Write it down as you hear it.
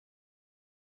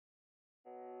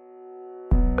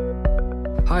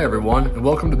Hi everyone, and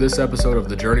welcome to this episode of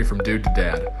The Journey from Dude to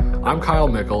Dad. I'm Kyle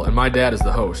Mickle, and my dad is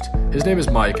the host. His name is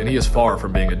Mike, and he is far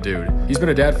from being a dude. He's been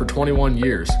a dad for 21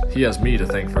 years. He has me to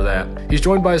thank for that. He's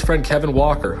joined by his friend Kevin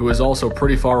Walker, who is also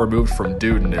pretty far removed from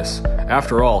dudeness.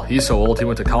 After all, he's so old he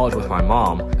went to college with my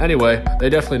mom. Anyway, they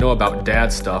definitely know about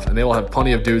dad stuff, and they will have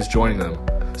plenty of dudes joining them.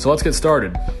 So let's get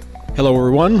started. Hello,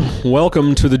 everyone.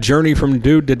 Welcome to the Journey from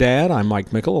Dude to Dad. I'm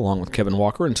Mike Mickle, along with Kevin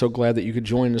Walker, and so glad that you could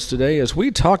join us today as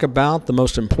we talk about the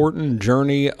most important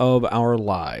journey of our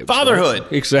lives. Fatherhood.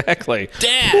 Right? Exactly.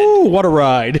 Dad. Ooh, what a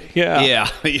ride. Yeah,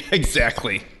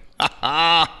 exactly.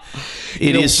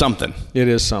 It is something. It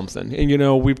is something. And, you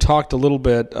know, we've talked a little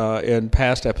bit in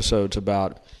past episodes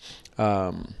about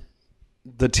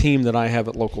the team that I have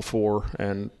at Local 4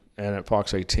 and at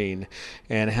Fox 18,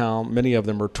 and how many of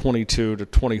them are 22 to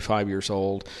 25 years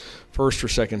old, first or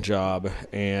second job,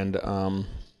 and,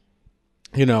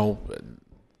 you know,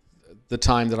 the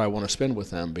time that I want to spend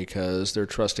with them because they're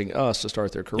trusting us to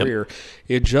start their career. Yep.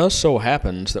 It just so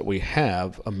happens that we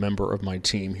have a member of my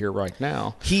team here right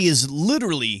now. He is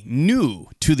literally new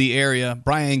to the area.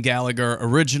 Brian Gallagher,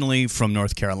 originally from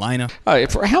North Carolina.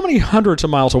 For how many hundreds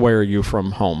of miles away are you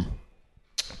from home?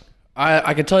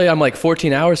 I can tell you I'm like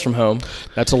 14 hours from home.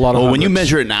 That's a lot of hundreds. When you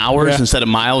measure it in hours instead of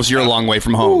miles, you're a long way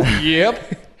from home.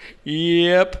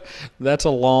 Yep. That's a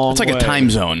long way. It's like a time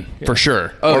zone, for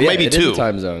sure. Oh, or yeah, maybe it two. Is a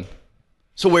time zone.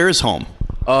 So where is home?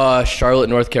 Charlotte,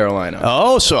 North Carolina.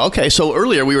 Oh, okay. So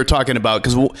earlier we were talking about,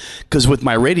 because with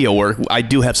my radio work, I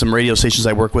do have some radio stations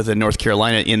I work with in North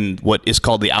Carolina in what is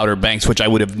called the Outer Banks, which I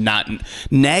would have not.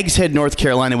 Nags Head, North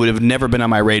Carolina would have never been on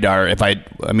my radar if I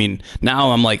mean, now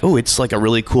I'm like, oh, it's like a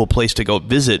really cool place to go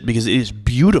visit because it is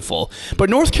beautiful. But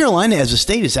North Carolina as a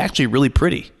state is actually really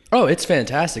pretty. Oh, it's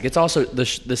fantastic. It's also, the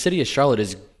city of Charlotte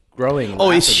is growing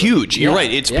rapidly. It's huge. You're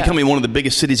right. It's becoming one of the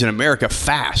biggest cities in America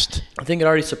fast. I think it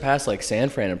already surpassed like San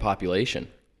Fran in population.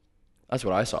 That's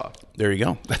what I saw. There you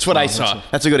go. That's what I saw.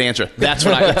 That's a good answer. That's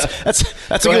what I. That's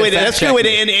a good way to. That's a good way to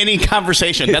end any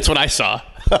conversation. That's what I saw.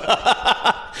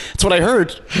 That's what I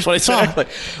heard. That's what I saw. Exactly.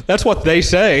 That's what they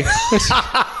say.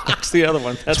 That's the other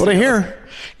one. That's what I hear.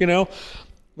 You know.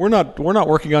 We're not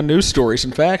working on news stories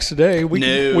and facts today.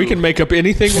 We can make up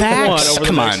anything we want over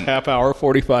the next half hour,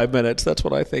 45 minutes. That's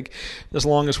what I think. As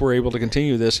long as we're able to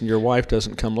continue this and your wife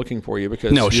doesn't come looking for you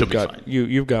because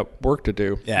you've got work to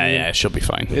do. Yeah, she'll be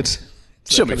fine.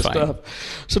 She'll be fine.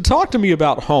 Stuff. So talk to me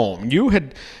about home.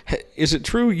 Is it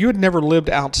true you had never lived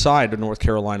outside of North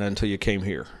Carolina until you came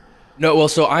here? No, well,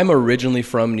 so I'm originally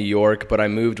from New York, but I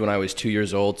moved when I was 2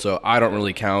 years old, so I don't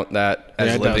really count that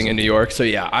as living in New York. So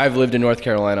yeah, I've lived in North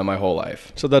Carolina my whole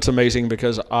life. So that's amazing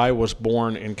because I was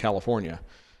born in California,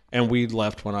 and we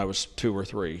left when I was 2 or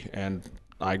 3, and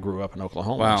I grew up in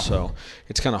Oklahoma. Wow. So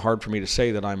it's kind of hard for me to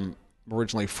say that I'm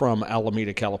originally from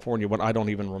Alameda, California, when I don't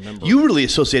even remember. You really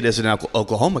associate as an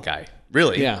Oklahoma guy,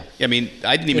 really? Yeah. I mean,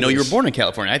 I didn't even know you were born in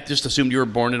California. I just assumed you were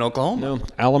born in Oklahoma. No,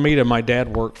 Alameda. My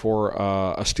dad worked for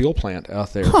a steel plant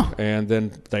out there, and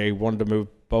then they wanted to move.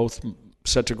 Both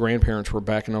sets of grandparents were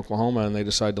back in Oklahoma, and they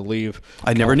decided to leave.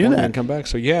 I never knew that and come back.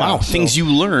 So yeah, wow, things you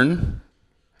learn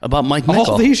about Mike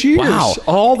Mickle. All these years. Wow.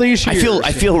 All these years.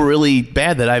 I feel really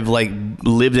bad that I've like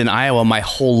lived in Iowa my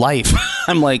whole life.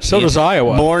 I'm like, so does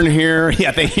Iowa. Born here.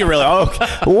 Yeah, you really. Oh,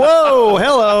 whoa,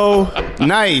 hello,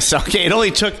 nice. Okay, it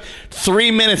only took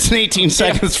 3 minutes and 18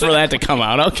 seconds for that to come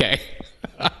out. Okay.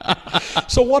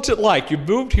 So what's it like? You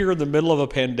moved here in the middle of a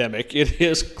pandemic. It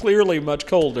is clearly much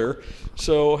colder.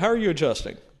 So how are you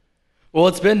adjusting? Well,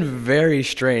 it's been very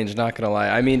strange, not going to lie.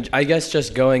 I mean, I guess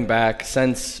just going back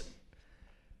since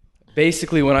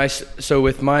basically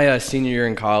with my senior year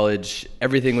in college,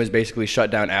 everything was basically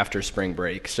shut down after spring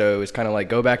break. So it was kind of like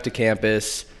go back to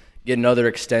campus, get another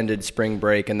extended spring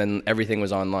break, and then everything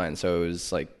was online. So it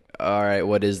was like, all right,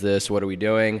 what is this? What are we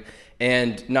doing?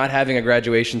 And not having a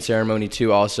graduation ceremony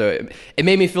too also, it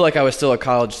made me feel like I was still a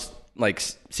college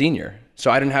senior.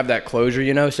 So I didn't have that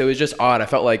closure, so it was just odd. I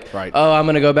felt like, oh, I'm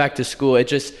going to go back to school.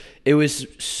 It was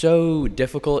so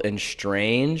difficult and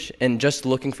strange, and just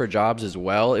looking for jobs as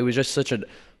well. It was just such an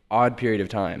odd period of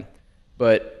time.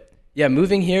 But yeah,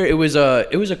 moving here, it was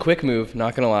a quick move,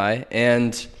 not going to lie.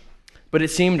 But it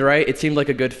seemed right. It seemed like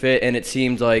a good fit, and it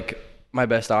seemed like my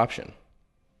best option.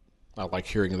 I like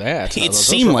hearing that. It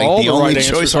seemed like the only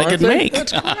choice I could make.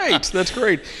 That's great. That's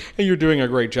great. And you're doing a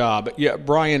great job. Yeah,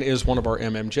 Brian is one of our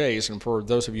MMJs, and for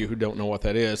those of you who don't know what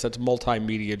that is, that's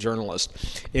multimedia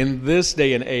journalist. In this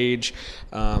day and age,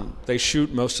 they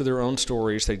shoot most of their own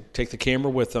stories. They take the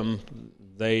camera with them.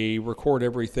 They record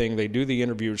everything. They do the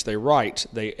interviews. They write.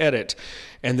 They edit,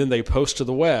 and then they post to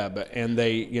the web. And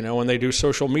they, and they do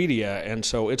social media. And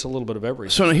so it's a little bit of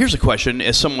everything. So here's a question: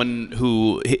 as someone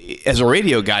who, as a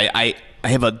radio guy, I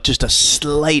have just a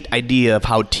slight idea of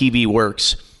how TV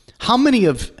works. How many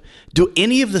do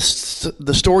any of the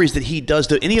stories that he does,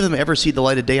 do any of them ever see the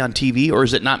light of day on TV, or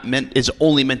is it not meant? Is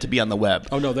only meant to be on the web?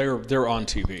 Oh no, they're on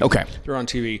TV. Okay, they're on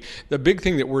TV. The big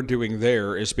thing that we're doing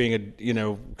there is being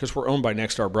because we're owned by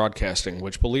Nexstar Broadcasting,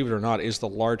 which, believe it or not, is the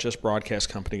largest broadcast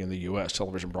company in the U.S.,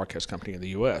 television broadcast company in the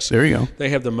U.S. There you go. They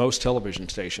have the most television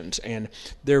stations, and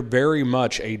they're very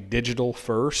much a digital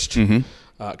first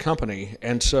company,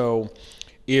 and so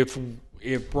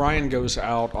if Brian goes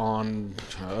out on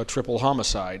a triple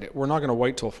homicide, we're not going to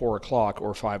wait till 4 o'clock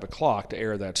or 5 o'clock to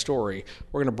air that story.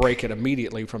 We're going to break it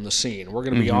immediately from the scene. We're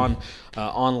going to be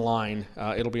online.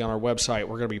 It'll be on our website.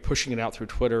 We're going to be pushing it out through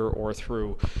Twitter or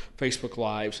through Facebook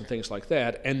Lives and things like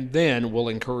that. And then we'll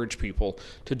encourage people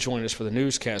to join us for the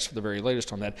newscast for the very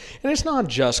latest on that. And it's not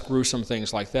just gruesome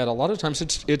things like that. A lot of times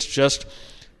it's just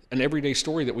an everyday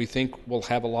story that we think will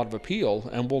have a lot of appeal,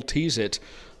 and we'll tease it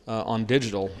on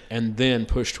digital and then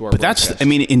push to our broadcast. That's,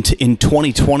 in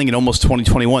 2020 and almost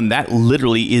 2021, that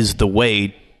literally is the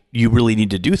way you really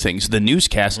need to do things. The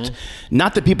newscast,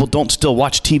 not that people don't still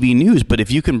watch TV news, but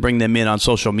if you can bring them in on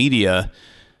social media,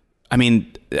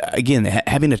 again,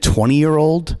 having a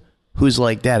 20-year-old who's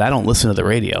like, Dad, I don't listen to the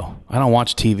radio. I don't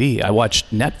watch TV. I watch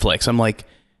Netflix. I'm like,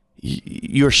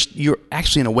 you're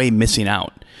actually in a way missing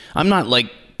out. I'm not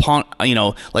like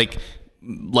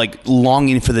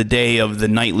longing for the day of the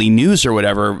nightly news or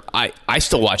whatever. I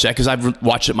still watch that because I've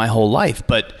watched it my whole life.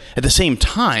 But at the same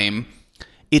time,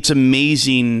 it's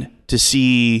amazing to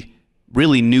see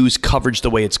really news coverage the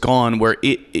way it's gone, where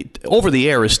it over the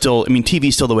air is still, TV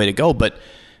is still the way to go. But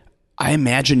I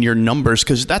imagine your numbers,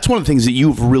 because that's one of the things that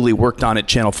you've really worked on at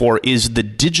Channel 4 is the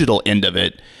digital end of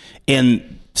it.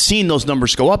 And seeing those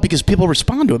numbers go up because people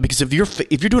respond to it. Because if you're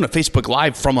doing a Facebook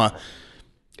Live from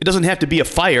it doesn't have to be a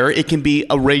fire. It can be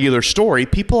a regular story.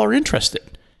 People are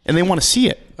interested, and they want to see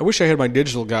it. I wish I had my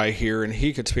digital guy here, and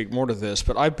he could speak more to this,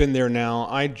 but I've been there now.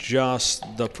 I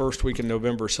just, the first week in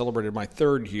November, celebrated my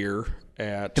 3rd year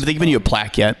at... Have they given you a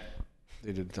plaque yet?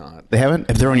 They did not. They haven't?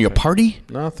 Have they thrown you a party?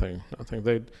 Nothing.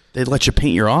 They'd let you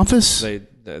paint your office?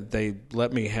 They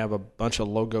let me have a bunch of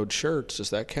logoed shirts. Does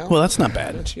that count? Well, that's not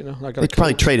bad. I got they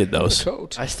probably traded those.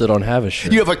 Coat. I still don't have a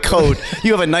shirt. You have a coat.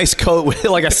 You have a nice coat with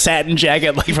like a satin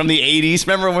jacket, like from the 80s.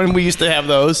 Remember when we used to have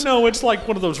those? No, it's like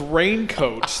one of those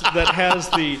raincoats that has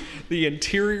the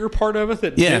interior part of it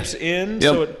that dips in,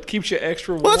 so it keeps you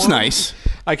extra warm. Well, that's nice.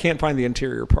 I can't find the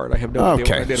interior part. I have no idea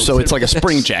what I did. So it's like a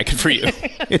spring jacket for you.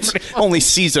 It's only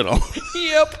seasonal.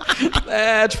 Yep.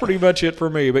 That's pretty much it for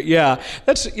me. But yeah,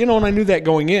 that's, and I knew that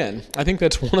going in. I think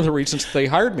that's one of the reasons they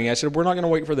hired me. I said, we're not going to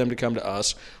wait for them to come to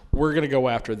us. We're going to go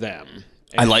after them.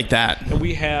 I like that. And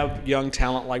we have young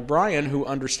talent like Brian who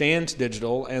understands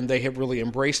digital, and they have really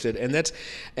embraced it.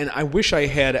 And I wish I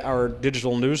had our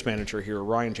digital news manager here,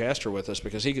 Ryan Jaster, with us,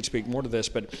 because he could speak more to this.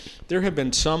 But there have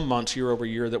been some months year over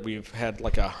year that we've had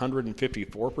like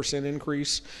 154%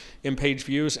 increase in page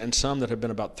views, and some that have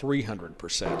been about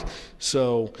 300%.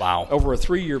 So over a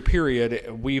 3-year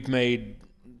period, we've made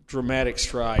dramatic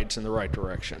strides in the right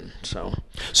direction. So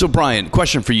Brian,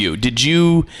 question for you.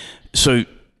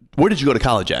 Where did you go to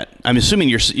college at? I'm assuming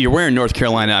you're wearing North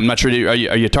Carolina. I'm not sure. Are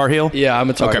you Tar Heel? Yeah, I'm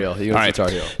a Tar Heel. All right. Tar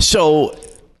Heel. So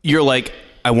you're like,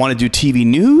 I want to do TV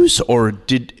news, or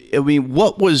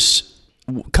what was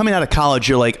coming out of college?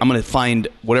 You're like, I'm going to find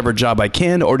whatever job I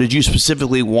can, or did you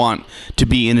specifically want to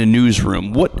be in a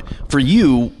newsroom? What were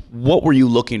you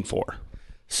looking for?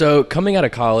 So coming out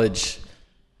of college,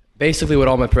 basically what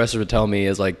all my professors would tell me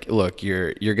is like, look,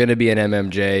 you're going to be an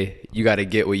MMJ. You got to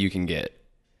get what you can get.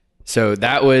 So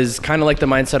that was kind of like the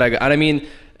mindset I got.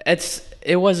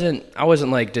 I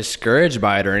wasn't like discouraged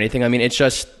by it or anything. It's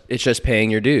just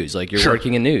paying your dues. Like you're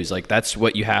working in news. Like that's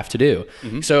what you have to do.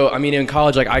 Mm-hmm. So, in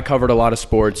college, like I covered a lot of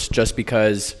sports just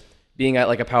because being at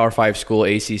like a Power 5 school,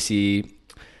 ACC,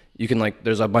 you can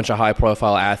there's a bunch of high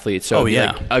profile athletes. So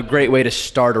like a great way to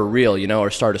start a reel,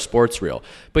 or start a sports reel.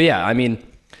 But yeah,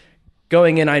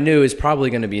 going in, I knew it was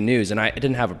probably going to be news, and I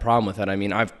didn't have a problem with it.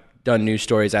 I've done news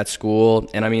stories at school,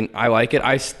 and I like it.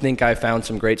 I think I found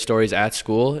some great stories at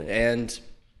school, and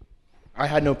I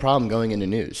had no problem going into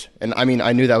news. And I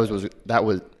knew that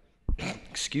was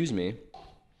excuse me.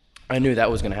 I knew that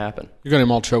was going to happen. You're getting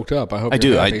him all choked up. I hope. I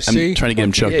do. I'm trying to get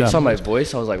him choked up. You saw my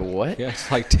voice. I was like, what? Yeah,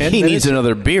 it's like 10 He minutes. needs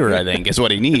another beer, I think, is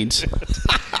what he needs.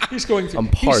 He's going through. I'm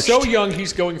parched. He's so young.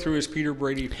 He's going through his Peter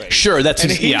Brady phase. Sure, that's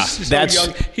and his, he's yeah. so That's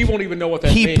young. He won't even know what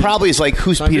that he means. probably is like,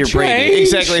 who's Time to Peter Brady? change.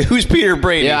 Exactly, who's Peter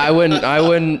Brady? Yeah, I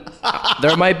wouldn't.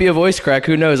 There might be a voice crack.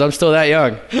 Who knows? I'm still that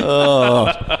young.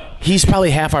 He's probably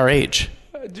half our age.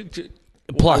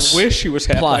 Plus, I wish he was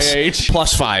half my age.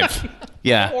 Plus 5.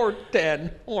 Yeah. Or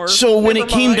 10. Or So when never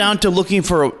it came mind. down to looking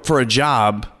for a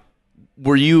job,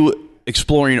 were you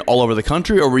exploring all over the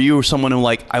country, or were you someone who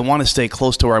like, I want to stay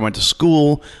close to where I went to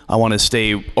school, I want to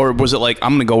stay, or was it like,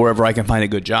 I'm going to go wherever I can find a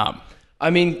good job?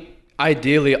 I mean,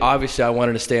 ideally, obviously, I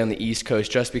wanted to stay on the East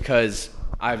Coast just because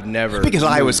I've never. Because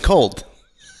moved. Iowa's cold.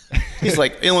 He's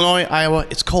like, Illinois, Iowa,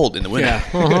 it's cold in the winter.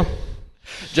 Yeah. Uh-huh.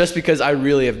 Just because I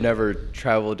really have never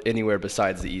traveled anywhere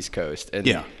besides the East Coast. And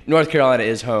Yeah. North Carolina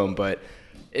is home, but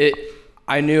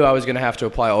I knew I was going to have to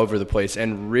apply all over the place.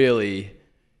 And really,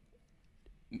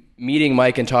 meeting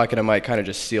Mike and talking to Mike kind of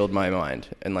just sealed my mind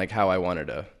and like how I wanted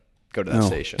to go to that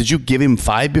station. Did you give him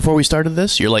 5 before we started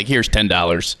this? You're like, here's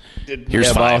 $10. Here's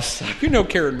Yeah, 5. boss. You know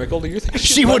Karen Mickle. Do you think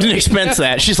She wouldn't expense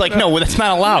that. She's like, no, that's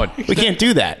not allowed. We can't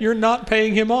do that. You're not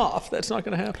paying him off. That's not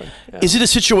going to happen. Yeah. Is it a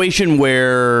situation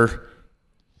where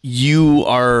you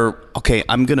are okay?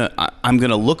 I'm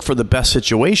gonna look for the best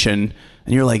situation,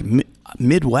 and you're like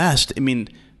Midwest. I mean,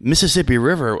 Mississippi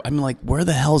River. I'm like, where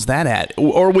the hell's that at?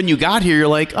 Or when you got here, you're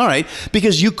like, all right,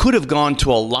 because you could have gone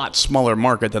to a lot smaller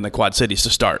market than the Quad Cities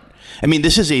to start. I mean,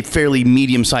 this is a fairly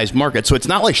medium-sized market, so it's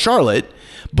not like Charlotte,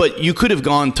 but you could have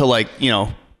gone to like,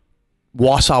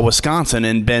 Wausau, Wisconsin,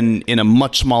 and been in a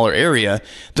much smaller area.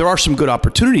 There are some good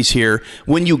opportunities here.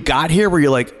 When you got here, were you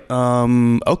like,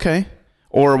 okay?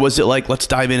 Or was it like, let's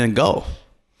dive in and go?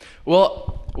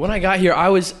 Well, when I got here, I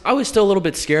was still a little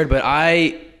bit scared, but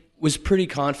I was pretty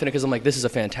confident because I'm like, this is a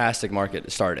fantastic market to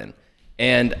start in.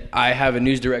 And I have a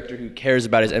news director who cares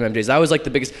about his MMJs. That was like the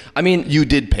biggest. I mean, You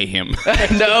did pay him. no,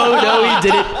 he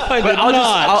didn't.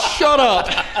 But Shut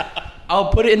up.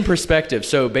 I'll put it in perspective.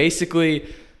 So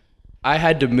basically, I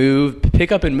had to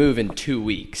pick up and move in 2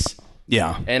 weeks.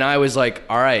 Yeah. And I was like,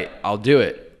 all right, I'll do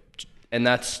it. And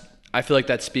I feel like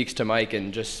that speaks to Mike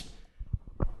and just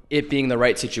it being the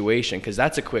right situation, because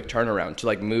that's a quick turnaround to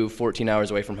like move 14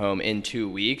 hours away from home in 2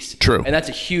 weeks. True. And that's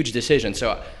a huge decision.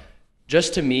 So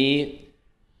just to me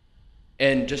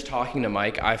and just talking to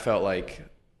Mike, I felt like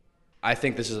I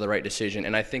think this is the right decision.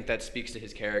 And I think that speaks to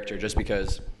his character just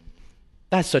because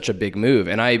that's such a big move.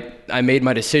 And I made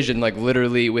my decision like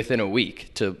literally within a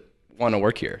week to want to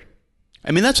work here.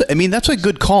 I mean, that's a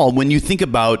good call when you think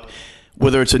about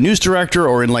whether it's a news director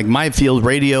or in like my field,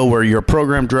 radio, where you're a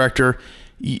program director.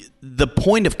 The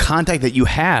point of contact that you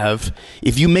have,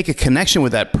 if you make a connection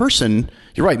with that person,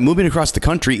 you're right, moving across the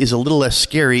country is a little less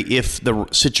scary if the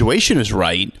situation is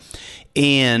right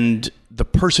and the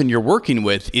person you're working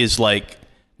with is like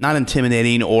not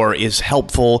intimidating or is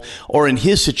helpful, or in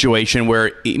his situation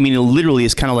where, I mean, it literally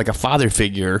is kind of like a father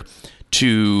figure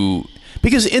to...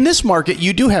 Because in this market,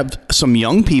 you do have some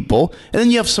young people, and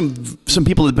then you have some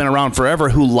people that have been around forever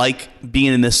who like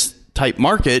being in this type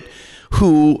market,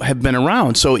 who have been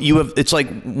around. So it's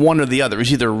like one or the other.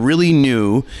 It's either really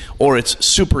new or it's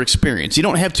super experienced. You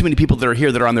don't have too many people that are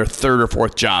here that are on their 3rd or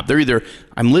 4th job. They're either,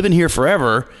 I'm living here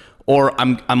forever, or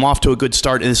I'm off to a good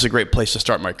start, and this is a great place to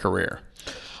start my career.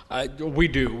 We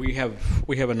do. We have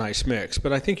a nice mix.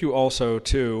 But I think you also,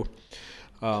 too,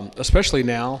 especially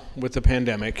now with the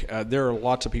pandemic, there are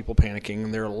lots of people panicking,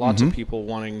 and there are lots of people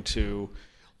wanting to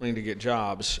get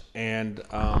jobs. And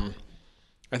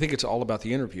I think it's all about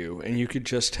the interview. And you could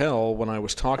just tell when I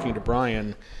was talking to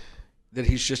Brian that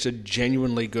he's just a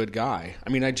genuinely good guy. I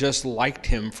mean, I just liked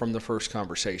him from the first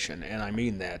conversation, and I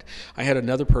mean that. I had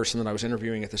another person that I was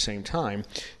interviewing at the same time.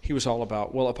 He was all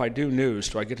about, well, if I do news,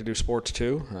 do I get to do sports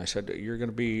too? And I said, you're going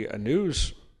to be a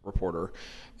news reporter,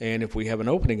 and if we have an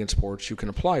opening in sports, you can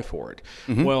apply for it.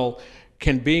 Well,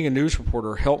 can being a news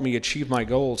reporter help me achieve my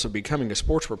goals of becoming a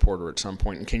sports reporter at some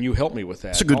point? And can you help me with that?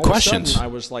 That's a good question. I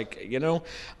was like,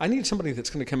 I need somebody that's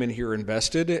going to come in here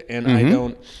invested, and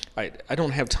I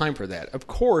don't have time for that. Of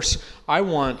course, I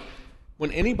want,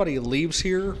 when anybody leaves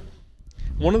here,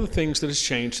 one of the things that has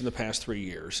changed in the past 3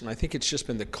 years, and I think it's just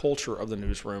been the culture of the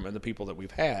newsroom and the people that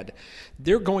we've had,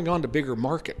 they're going on to bigger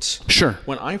markets. Sure.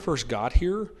 When I first got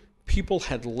here, people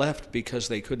had left because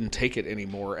they couldn't take it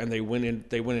anymore, and they went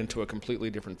into a completely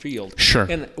different field. Sure.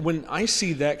 And when I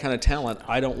see that kind of talent,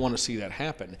 I don't want to see that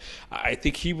happen. I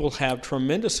think he will have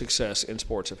tremendous success in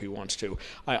sports if he wants to.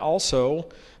 I also,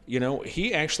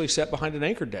 he actually sat behind an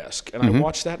anchor desk, and I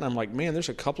watched that, and I'm like, man, there's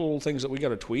a couple of little things that we got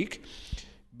to tweak,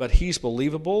 but he's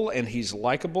believable and he's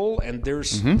likable, and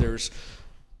there's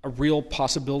a real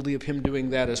possibility of him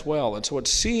doing that as well. And so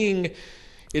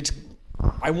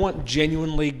I want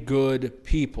genuinely good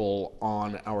people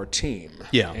on our team.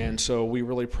 Yeah. And so we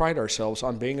really pride ourselves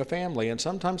on being a family. And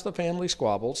sometimes the family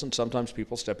squabbles, and sometimes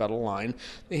people step out of line.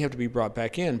 They have to be brought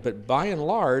back in. But by and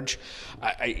large,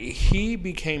 he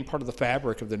became part of the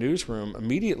fabric of the newsroom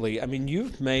immediately. I mean,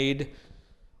 you've made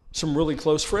some really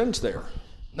close friends there.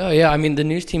 No, yeah, I mean, the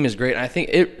news team is great. And I think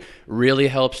it really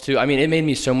helps, too. I mean, it made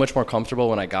me so much more comfortable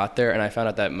when I got there, and I found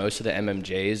out that most of the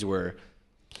MMJs were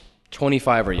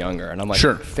 25 or younger, and I'm like,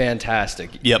 sure, fantastic.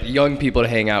 Yep. Young people to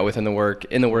hang out with in the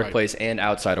workplace and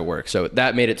outside of work. So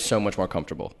that made it so much more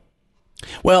comfortable.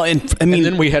 Well, and I mean, and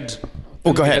then we had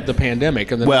go ahead. Had the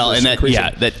pandemic, and then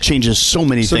that changes so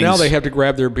many so things. So now they have to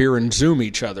grab their beer and Zoom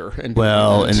each other. And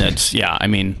that's I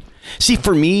mean, see,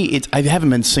 for me, I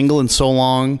haven't been single in so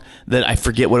long that I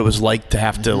forget what it was like to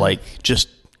have to like just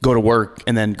go to work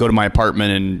and then go to my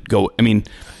apartment and go. I mean,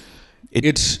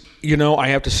 it's. I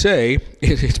have to say,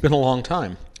 it's been a long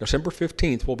time. December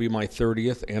 15th will be my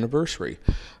 30th anniversary.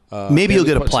 Maybe you'll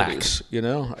get a plaque.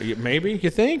 Maybe, you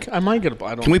think? I might get a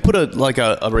plaque. Can we put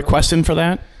a request in for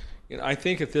that? I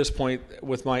think at this point,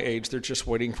 with my age, they're just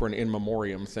waiting for an in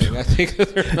memoriam thing. I think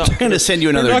that they're not going to send you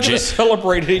another jacket. They're not going to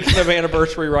celebrate any kind of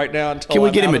anniversary right now. Until Can we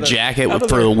get him a jacket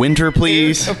for the winter,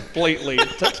 please? Completely.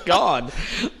 That's gone.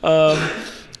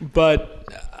 But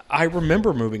I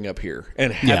remember moving up here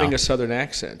and having a Southern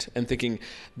accent and thinking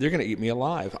they're going to eat me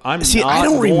alive. I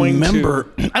don't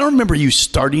remember you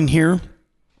starting here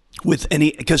with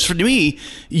any, because for me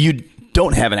you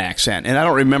don't have an accent, and I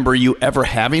don't remember you ever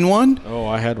having one. Oh,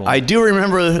 I had one. I do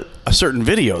remember a certain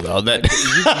video though that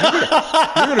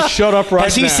you're going to shut up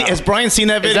right now. Has Brian seen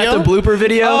that video? Is that the blooper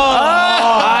video?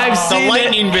 I've seen the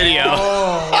lightning video.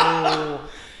 Oh.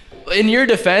 In your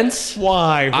defense,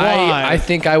 why? I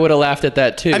think I would have laughed at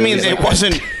that too. I mean, it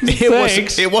wasn't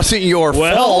your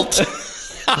fault.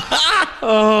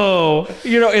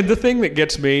 And the thing that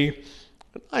gets me,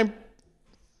 I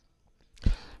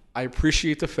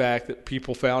appreciate the fact that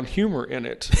people found humor in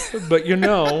it. But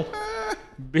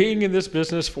being in this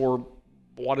business for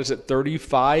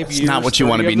 35 years. It's not what you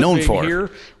want to be known for. Here,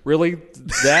 really,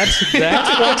 that's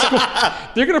what's going.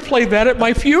 They're going to play that at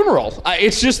my funeral.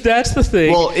 It's just that's the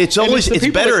thing. Well, it's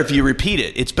better if you repeat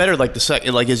it. It's better like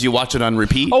as you watch it on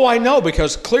repeat. Oh, I know,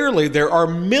 because clearly there are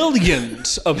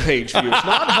millions of page views,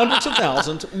 not hundreds of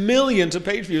thousands, millions of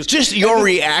page views. Just your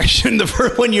reaction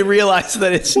when you realize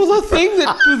that it's. Well, the thing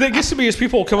that gets to me is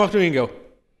people will come up to me and go,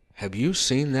 "Have you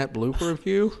seen that blooper of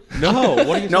you?" No. What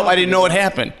are you? No, I didn't know what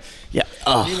happened. Yeah.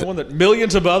 The one that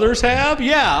millions of others have?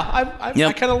 Yeah. I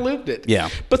kind of lived it. Yeah.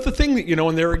 But the thing that,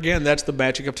 and there again, that's the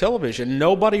magic of television.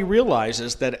 Nobody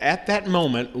realizes that at that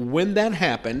moment, when that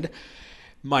happened,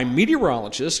 my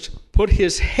meteorologist put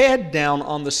his head down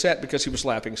on the set because he was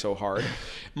laughing so hard.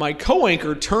 My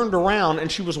co-anchor turned around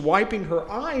and she was wiping her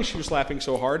eyes. She was laughing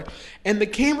so hard. And the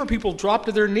camera people dropped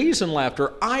to their knees in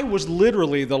laughter. I was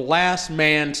literally the last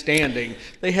man standing.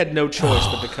 They had no choice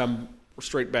but to come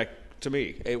straight back to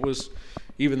me. It was,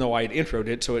 even though I had introed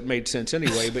it, so it made sense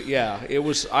anyway. But yeah,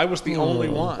 I was the only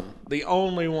one. The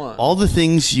only one. All the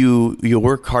things you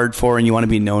work hard for and you want to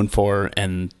be known for,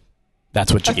 and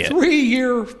that's what you get.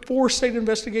 3-year, 4-state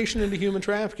investigation into human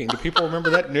trafficking. Do people remember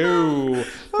that? No.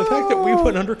 The fact that we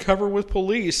went undercover with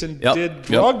police and did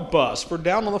drug busts for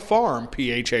Down on the Farm,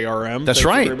 PHARM. That's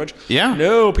right. Very much. Yeah.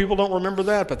 No, people don't remember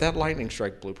that, but that lightning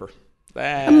strike blooper.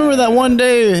 I remember that one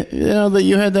day, that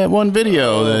you had that one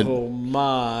video. Oh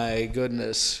my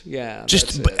goodness! Yeah.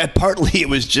 Partly it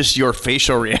was just your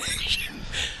facial reaction.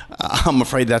 I'm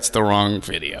afraid that's the wrong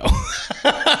video.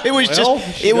 It was so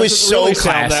really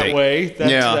classic. That way.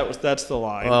 That's the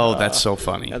line. Oh, that's so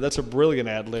funny. Yeah, that's a brilliant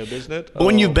ad lib, isn't it? But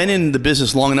when you've been in the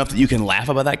business long enough that you can laugh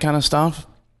about that kind of stuff,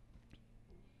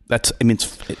 it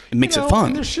makes it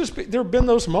fun. There have been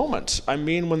those moments. I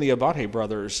mean, when the Abate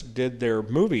brothers did their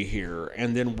movie here,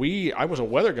 and then I was a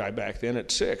weather guy back then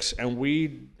at 6, and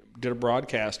we did a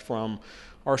broadcast from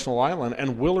Arsenal Island,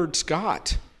 and Willard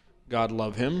Scott, God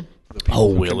love him. The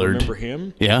people who can remember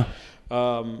him. Yeah.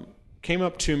 Came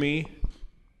up to me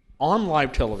on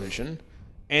live television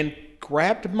and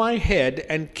grabbed my head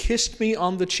and kissed me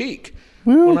on the cheek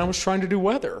when I was trying to do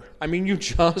weather. I mean,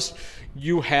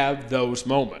 you have those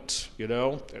moments, and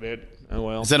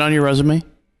Is that on your resume?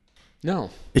 No.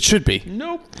 It should be.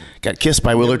 Nope. Got kissed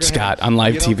by Willard Scott on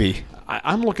live TV.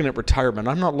 I'm looking at retirement.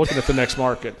 I'm not looking at the next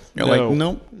market. You're like,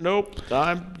 nope. Nope.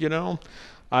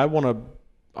 I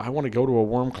want to go to a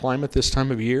warm climate this time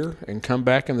of year and come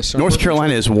back in the summer. North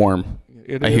Carolina is warm.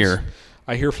 It I is. hear.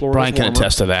 I hear Florida's Brian can warmer.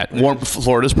 attest to that.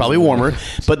 Florida's probably warmer,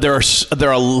 but there are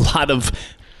a lot of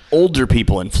older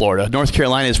people in Florida. North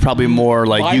Carolina is probably more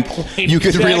like you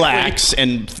could relax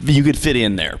and you could fit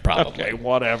in there probably. Okay,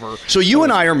 whatever. So you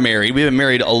and I are married. We've been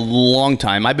married a long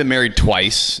time. I've been married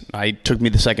twice. It took me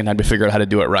the second time to figure out how to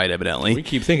do it right, evidently. We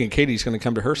keep thinking Katie's going to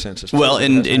come to her senses. Well,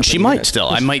 and she might still.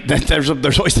 I might. There's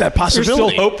always that possibility.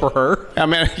 There's still hope for her. I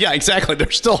mean, yeah, exactly.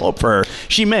 There's still hope for her.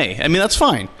 She may. I mean, that's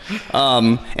fine.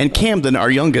 And Camden, our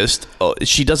youngest,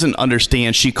 she doesn't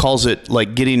understand. She calls it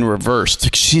like getting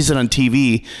reversed. She sees it on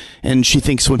TV, and she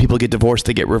thinks when people get divorced,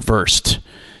 they get reversed.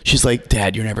 She's like,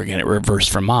 Dad, you're never going to get reversed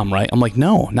from Mom, right? I'm like,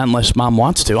 no, not unless Mom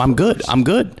wants to. I'm good.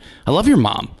 I love your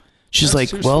mom. She's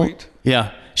That's like, well, sweet.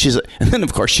 yeah. And then,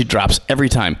 of course, she drops every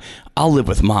time. I'll live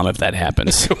with Mom if that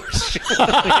happens.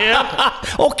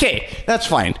 Okay, that's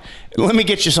fine. Let me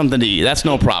get you something to eat. That's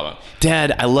no problem.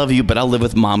 Dad, I love you, but I'll live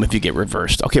with Mom if you get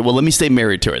reversed. Okay, well, let me stay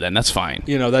married to her then. That's fine.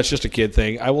 That's just a kid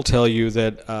thing. I will tell you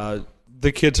that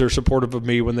the kids are supportive of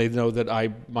me when they know that I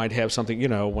might have something,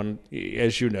 when,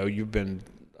 as you know, you've been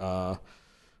kind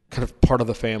of part of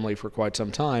the family for quite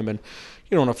some time. And,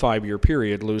 in a 5-year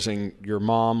period, losing your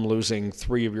mom, losing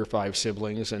 3 of your 5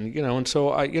 siblings. And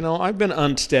so I've been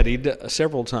unsteadied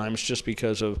several times just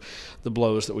because of the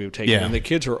blows that we've taken. Yeah. And the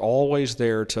kids are always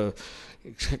there to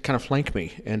kind of flank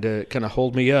me and to kind of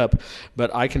hold me up.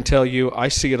 But I can tell you, I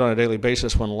see it on a daily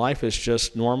basis when life is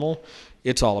just normal.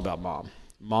 It's all about Mom.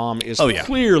 Mom is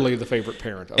clearly the favorite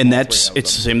parent. And it's the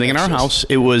same thing in our house.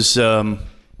 It was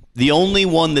the only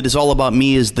one that is all about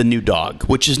me is the new dog,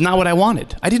 which is not what I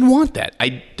wanted. I didn't want that.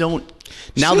 I don't.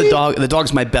 Now See? the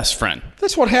dog's my best friend.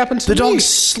 That's what happens to The me. dog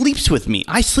sleeps with me.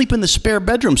 I sleep in the spare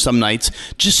bedroom some nights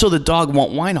just so the dog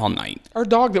won't whine all night. Our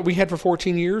dog that we had for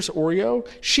 14 years, Oreo,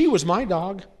 she was my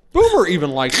dog. Boomer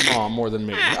even likes Mom more than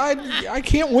me. I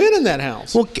can't win in that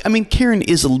house. Well, I mean, Karen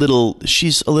is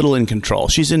she's a little in control.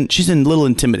 She's a little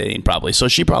intimidating probably. So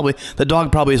the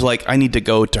dog probably is like, I need to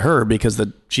go to her because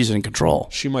she's in control.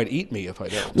 She might eat me if I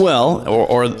don't. Well,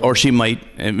 or she might,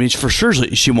 I mean, for sure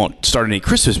she won't start any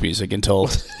Christmas music until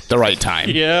the right time.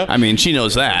 Yeah. I mean, she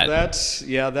knows that.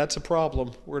 That's a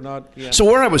problem. We're not. Yeah. So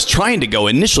where I was trying to go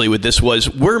initially with this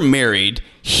was we're married.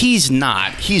 He's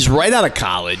not. He's right out of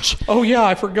college. Oh, yeah,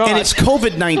 I forgot. And it's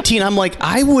COVID-19. I'm like,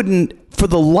 I wouldn't, for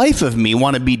the life of me,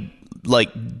 want to be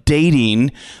like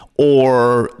dating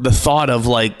or the thought of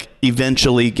like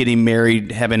eventually getting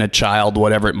married, having a child,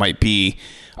 whatever it might be.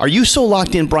 Are you so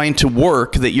locked in, Brian, to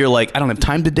work that you're like, I don't have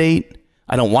time to date?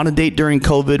 I don't want to date during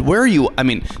COVID. Where are you? I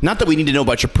mean, not that we need to know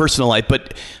about your personal life,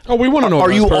 but we want to know. Are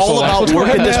about you personal all life. about Let's go work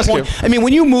ahead at and this ask point? him. I mean,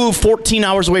 when you move 14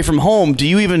 hours away from home, do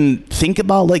you even think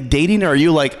about like dating, or are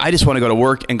you like, I just want to go to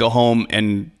work and go home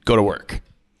and go to work?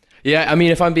 Yeah, I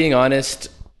mean, if I'm being honest,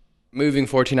 moving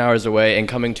 14 hours away and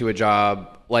coming to a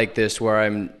job like this where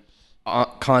I'm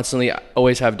constantly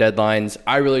always have deadlines,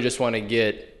 I really just want to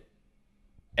get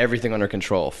everything under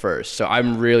control first. So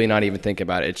I'm really not even thinking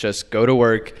about it. It's just go to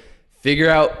work, figure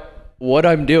out what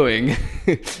I'm doing,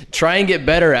 try and get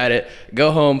better at it,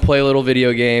 go home, play little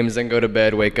video games, then go to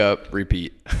bed, wake up,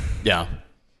 repeat. Yeah.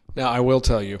 Now, I will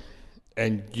tell you,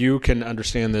 and you can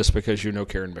understand this because you know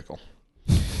Karen Mickle.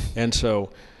 And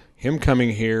so him coming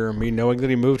here, me knowing that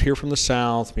he moved here from the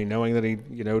South, me knowing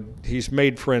that he's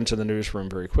made friends in the newsroom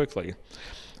very quickly,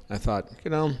 I thought,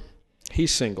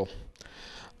 he's single.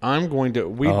 We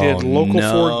did Local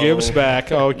 4 Gives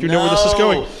Back. Oh, you know where this is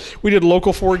going. We did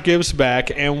Local 4 Gives Back,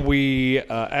 and we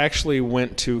actually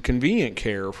went to Convenient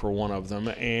Care for one of them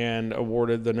and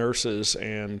awarded the nurses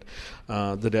and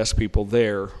the desk people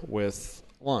there with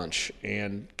lunch.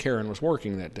 And Karen was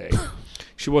working that day.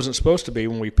 She wasn't supposed to be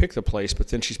when we picked the place, but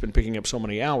then she's been picking up so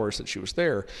many hours that she was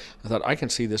there. I thought, I can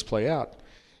see this play out.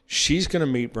 She's going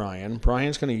to meet Brian.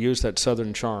 Brian's going to use that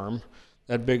Southern charm,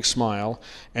 that big smile,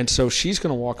 and so she's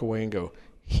going to walk away and go,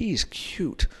 he's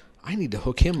cute. I need to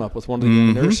hook him up with one of the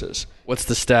young nurses. What's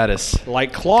the status?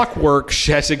 Like clockwork,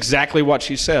 that's exactly what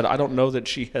she said. I don't know that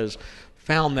she has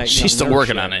found that She's still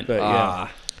working on it. But yeah.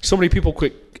 So many people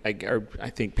I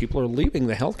think people are leaving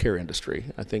the healthcare industry.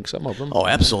 I think some of them. Oh,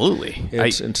 absolutely.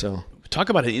 And so talk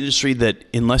about an industry that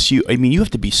you have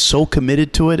to be so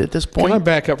committed to it at this point. Can I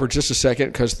back up for just a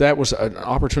second? Because that was an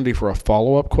opportunity for a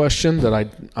follow-up question that I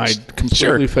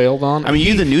completely failed on. I mean,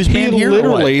 you the newsman here? He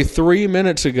literally 3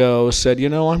 minutes ago said,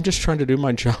 I'm just trying to do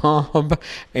my job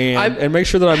and make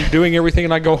sure that I'm doing everything,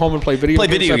 and I go home and play video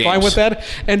games. I'm fine with that.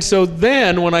 And so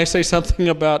then when I say something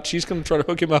about she's going to try to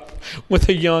hook him up with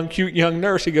a cute young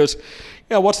nurse, he goes,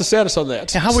 yeah, what's the status on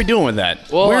that? Yeah, how are we doing with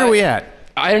that? Well, where are we at?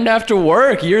 I didn't have to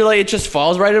work. You're like, it just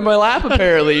falls right in my lap,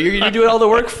 apparently. You're doing all the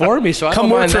work for me, so I Come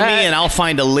don't work mind for that. me and I'll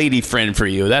find a lady friend for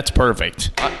you. That's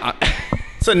perfect.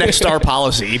 It's a next star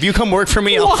policy. If you come work for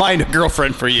me, I'll find a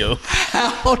girlfriend for you.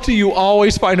 How do you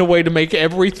always find a way to make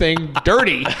everything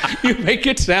dirty? You make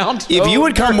it sound so If you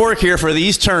would come work here for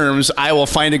these terms, I will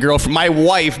find a girlfriend. My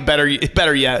wife, better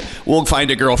yet, will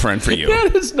find a girlfriend for you.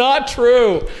 That is not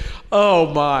true.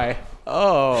 Oh, my.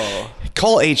 Oh.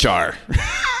 Call HR.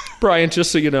 Brian, just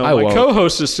so you know, my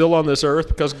co-host is still on this earth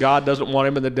because God doesn't want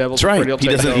him in the devil's That's right. He'll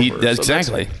take over.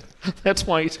 Exactly. That's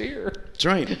why he's here. That's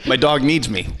right. My dog needs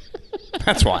me.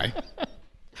 That's why.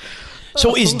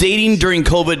 So is dating during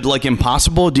COVID like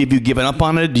impossible? Have you given up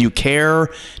on it? Do you care?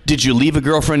 Did you leave a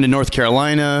girlfriend in North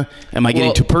Carolina? Am I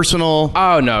getting too personal?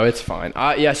 Oh, no, it's fine.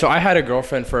 Yeah, so I had a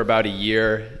girlfriend for about a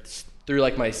year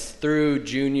through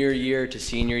junior year to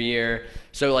senior year.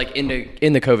 So like in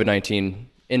the COVID-19,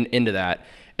 into that.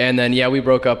 And then, yeah, we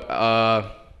broke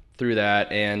up through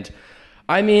that. And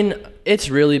I mean, it's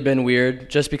really been weird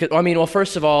just because,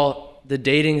 first of all, the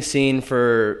dating scene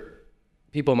for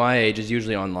people my age is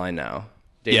usually online now.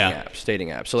 Dating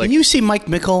apps. So like, can you see Mike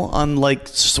Mickle on like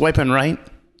swiping right?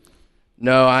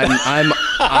 No, I'm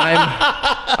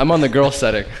on the girl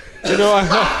setting. You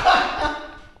know,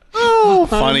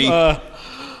 funny.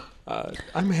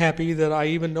 I'm happy that I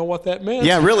even know what that meant.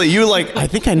 Yeah, really. You like, I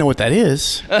think I know what that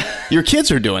is. Your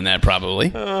kids are doing that probably.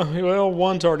 Well,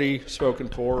 one's already spoken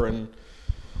for, and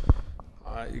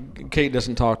Kate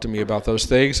doesn't talk to me about those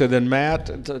things. And then Matt,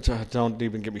 don't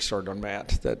even get me started on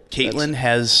Matt. Caitlin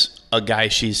has a guy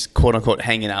she's quote unquote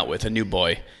hanging out with, a new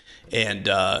boy, and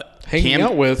hanging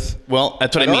out with. Well,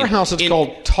 that's what I mean. At our house, it's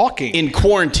called talking. In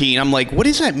quarantine, I'm like, what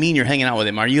does that mean? You're hanging out with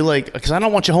him? Are you like? Because I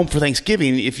don't want you home for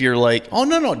Thanksgiving. If you're like, oh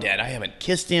no, Dad, I haven't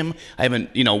kissed him. I haven't.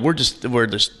 We're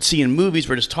just seeing movies.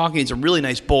 We're just talking. He's a really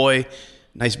nice boy.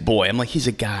 Nice boy. I'm like, he's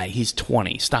a guy. He's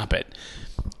 20. Stop it.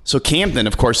 So Camden,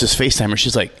 of course, is FaceTimer.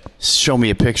 She's like, show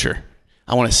me a picture.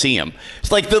 I want to see him.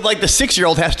 It's like the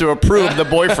 6-year-old has to approve the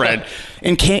boyfriend.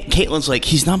 And Caitlin's like,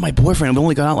 he's not my boyfriend. We've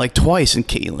only gone out like twice. And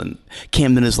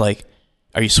Camden is like,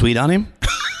 are you sweet on him?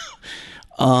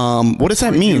 What does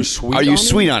that mean? Are you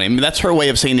sweet on him? That's her way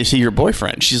of saying to see your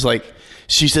boyfriend.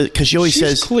 She said, because she always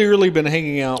says, she's clearly been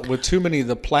hanging out with too many of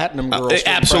the platinum girls.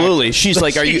 Absolutely. She's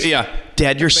like,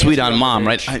 Dad, you're sweet on Mom,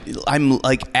 right? I'm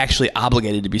like actually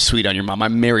obligated to be sweet on your mom.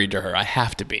 I'm married to her. I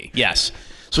have to be. Yes.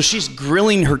 So she's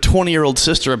grilling her 20-year-old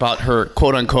sister about her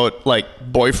quote unquote like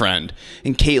boyfriend,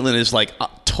 and Caitlin is like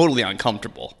totally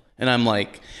uncomfortable. And I'm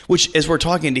like, which as we're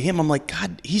talking to him, I'm like,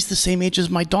 God, he's the same age as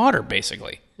my daughter,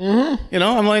 basically. Mm-hmm.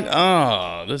 I'm like,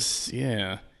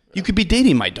 you could be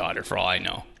dating my daughter for all I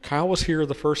know. Kyle was here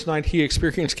the first night he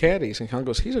experienced caddies, and Kyle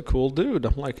goes, he's a cool dude.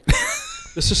 I'm like,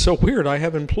 this is so weird. I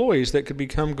have employees that could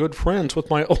become good friends with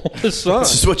my oldest son.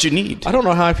 This is what you need. I don't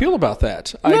know how I feel about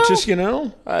that. No. I just,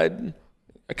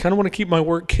 I kind of want to keep my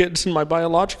work kids and my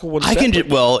biological ones separate.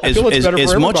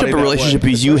 As much of a relationship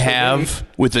as you have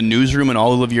with the newsroom and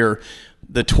all of the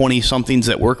 20-somethings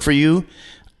that work for you,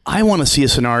 I want to see a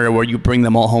scenario where you bring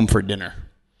them all home for dinner.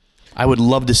 I would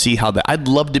love to see I'd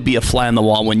love to be a fly on the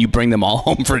wall when you bring them all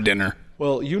home for dinner.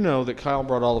 Well, you know that Kyle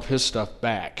brought all of his stuff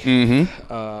back.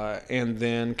 Mm-hmm. And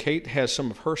then Kate has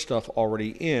some of her stuff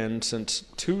already in. Since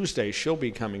Tuesday, she'll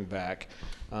be coming back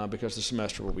because the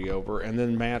semester will be over. And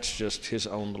then Matt's just his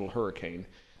own little hurricane.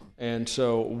 And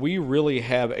so we really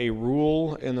have a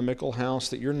rule in the Mickle house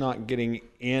that you're not getting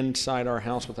inside our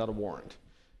house without a warrant.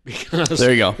 Because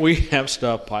there you go. We have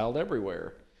stuff piled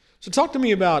everywhere. So talk to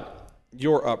me about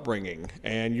your upbringing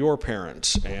and your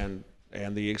parents and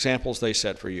the examples they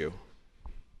set for you.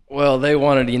 Well, they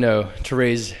wanted, to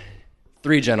raise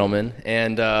 3 gentlemen,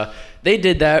 and they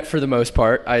did that for the most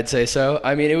part, I'd say so.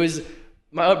 I mean,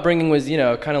 my upbringing was,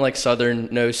 kind of like Southern,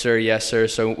 no sir, yes sir.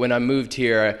 So when I moved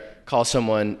here, I call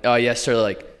someone, oh yes sir,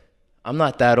 like, I'm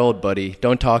not that old, buddy.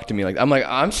 Don't talk to me like that. I'm like,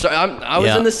 I'm sorry. I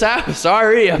was in the South.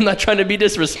 Sorry. I'm not trying to be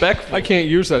disrespectful. I can't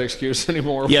use that excuse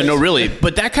anymore. Yeah, no, really.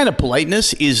 But that kind of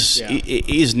politeness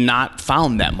is not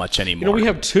found that much anymore. We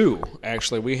have 2,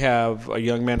 actually. We have a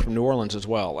young man from New Orleans as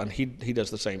well, and he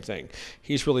does the same thing.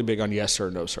 He's really big on yes,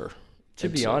 sir, no, sir. To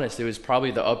be honest, it was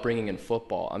probably the upbringing in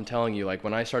football. I'm telling you, like,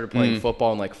 when I started playing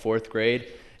football in, like, 4th grade,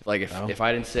 like, if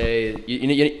I didn't say,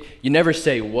 you never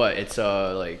say what. It's,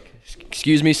 like,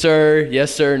 excuse me, sir,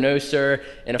 yes, sir, no, sir.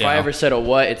 And if I ever said a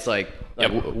what, it's like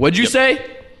what'd you say?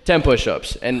 10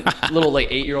 push-ups. And little, like,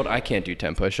 8-year-old, I can't do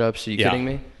 10 push-ups. Are you kidding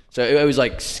me? So it was,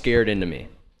 like, scared into me.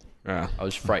 Yeah. I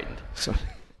was frightened. So,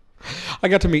 I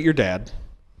got to meet your dad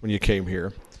when you came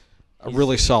here. A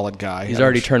really solid guy. He's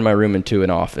already turned my room into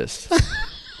an office.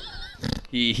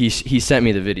 He sent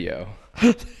me the video.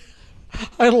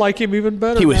 I like him even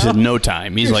better. He was in no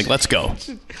time. He's like, let's go.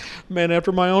 Man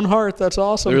after my own heart. That's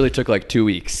awesome. It really took like 2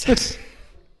 weeks.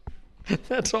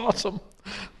 That's awesome.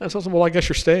 That's awesome. Well, I guess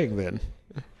you're staying then.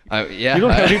 Yeah. You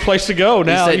don't have any place to go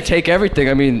now. He said, take everything.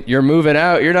 I mean, you're moving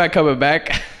out. You're not coming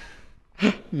back.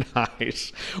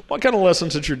 Nice. What kind of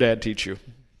lessons did your dad teach you?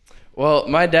 Well,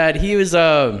 my dad, he was,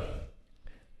 I'd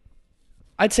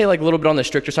say like a little bit on the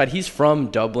stricter side. He's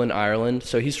from Dublin, Ireland.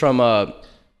 So he's from,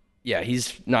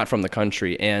 he's not from the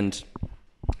country. And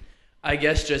I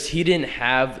guess just he didn't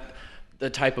have the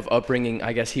type of upbringing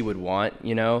I guess he would want,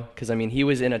 you know? Because, I mean, he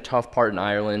was in a tough part in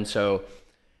Ireland. So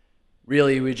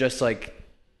really we just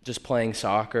playing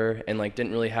soccer and like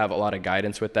didn't really have a lot of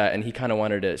guidance with that. And he kind of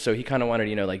wanted to,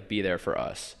 you know, like be there for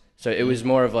us. So it was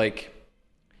more of like,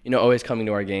 you know, always coming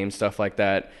to our games, stuff like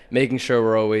that, making sure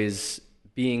we're always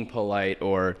being polite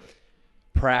or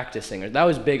practicing. That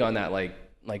was big on that,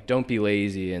 like don't be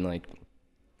lazy and like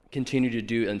continue to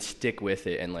do and stick with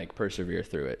it and like persevere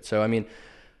through it. So, I mean,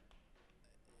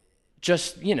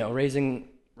 just, you know, raising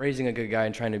a good guy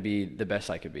and trying to be the best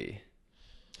I could be.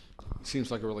 He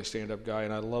seems like a really stand-up guy,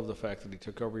 and I love the fact that he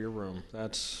took over your room.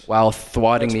 While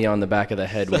thwatting me on the back of the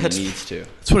head when he needs to.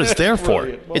 That's what it's there for.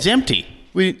 Well, it's empty.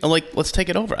 Let's take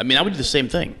it over. I mean, I would do the same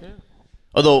thing. Yeah.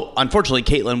 Although, unfortunately,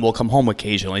 Caitlin will come home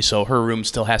occasionally, so her room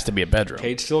still has to be a bedroom.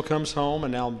 Kate still comes home,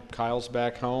 and now Kyle's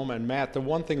back home. And Matt, the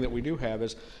one thing that we do have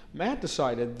is Matt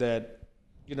decided that,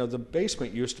 you know, the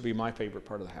basement used to be my favorite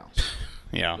part of the house.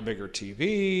 Yeah. The bigger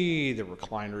TV, the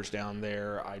recliners down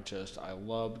there. I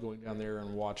loved going down there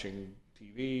and watching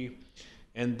TV.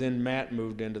 And then Matt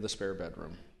moved into the spare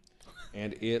bedroom.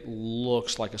 And it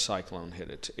looks like a cyclone hit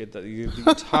it. The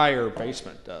entire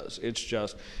basement does.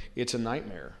 It's a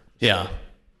nightmare. Yeah.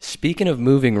 Speaking of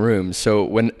moving rooms, so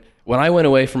when I went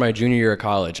away for my junior year of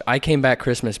college, I came back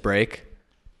Christmas break.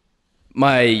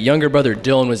 My younger brother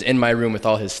Dylan was in my room with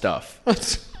all his stuff.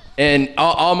 And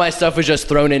all my stuff was just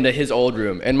thrown into his old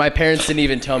room. And my parents didn't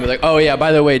even tell me, like, oh, yeah,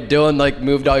 by the way, Dylan, like,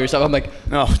 moved all your stuff. I'm like,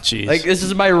 oh, jeez. Like, this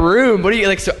is my room. What do you,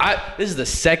 like, so this is the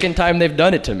second time they've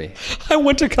done it to me. I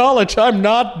went to college. I'm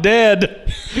not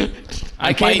dead.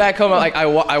 I came back home, like,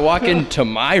 I walk into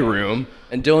my room,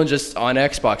 and Dylan's just on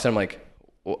Xbox. I'm like,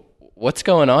 what's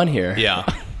going on here? Yeah.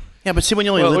 Yeah, but see, when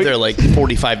you only live there, like,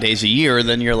 45 days a year,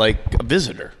 then you're, like, a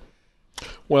visitor.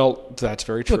 Well, that's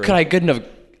very true. But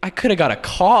I could have got a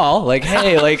call, like,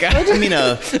 hey, like, I mean,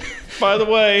 by the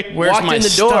way, where's walked my in the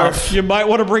stuff? door. You might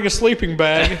want to bring a sleeping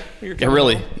bag. Yeah,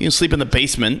 really. You can sleep in the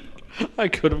basement. I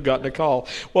could have gotten a call.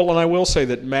 Well, and I will say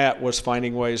that Matt was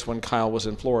finding ways when Kyle was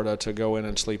in Florida to go in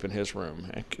and sleep in his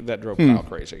room. That drove Kyle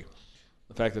crazy.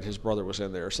 The fact that his brother was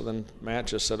in there. So then Matt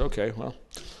just said, okay, well,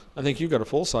 I think you've got a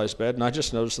full-size bed. And I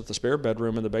just noticed that the spare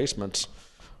bedroom in the basement's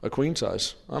a queen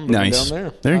size. I'm moving down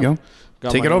there. There you go.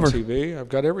 Got Take my it over. TV. I've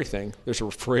got everything. There's a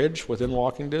fridge within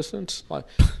walking distance.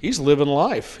 He's living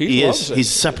life. He loves is. it. He's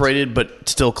separated, but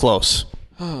still close.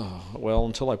 Well,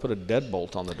 until I put a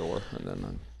deadbolt on the door, and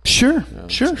then Sure.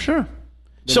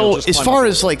 So, just as climb far up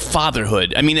as like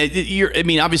fatherhood, I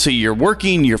mean, obviously you're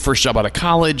working, your first job out of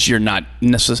college. You're not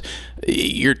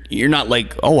you're not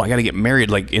like, oh, I got to get married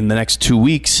like in the next 2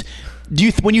 weeks.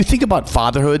 When you think about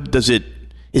fatherhood,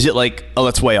 is it like, oh,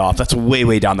 that's way off, that's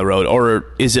way down the road,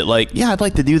 or is it like, yeah, I'd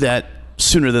like to do that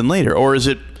sooner than later, or is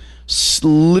it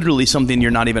literally something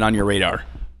you're not even on your radar?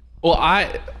 Well,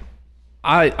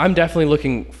 I'm definitely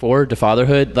looking forward to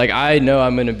fatherhood. Like, I know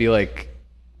I'm going to be like,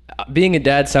 being a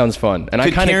dad sounds fun. And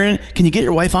Karen, can you get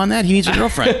your wife on that? He needs a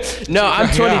girlfriend. No,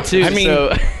 I'm 22.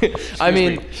 Yeah. I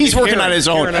mean, so he's working on his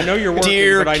own. Karen, I know you're working,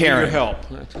 Dear but I need Karen. your help.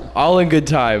 all in good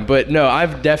time. But no,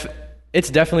 it's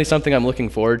definitely something I'm looking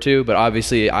forward to. But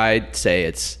obviously, I'd say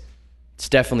it's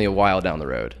definitely a while down the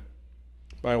road.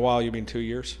 By a while, you mean 2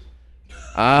 years?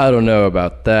 I don't know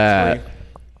about that.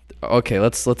 3. Okay,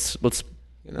 let's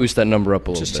boost that number up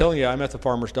a little bit. Just telling you, I met the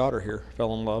farmer's daughter here.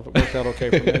 Fell in love. It worked out okay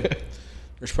for me.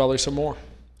 There's probably some more.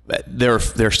 There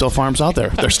are still farms out there.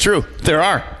 That's true. There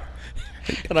are.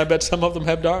 And I bet some of them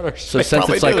have daughters. So since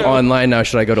it's like online now,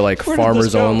 should I go to like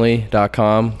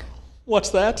farmersonly.com? What's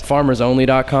that?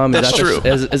 Farmersonly.com. That's true.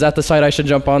 Is that the site I should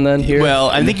jump on then here? Well,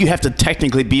 I think you have to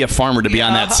technically be a farmer to be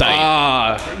on that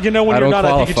site. You know, when I you're don't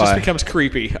not, I think it just qualify. becomes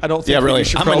creepy. I don't think Yeah, really. you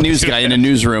should I'm a probably news do guy in that. a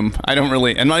newsroom.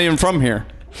 I'm not even from here.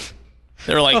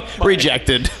 They're like,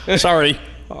 rejected. Sorry.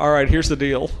 All right, here's the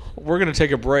deal. We're going to take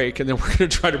a break, and then we're going to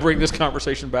try to bring this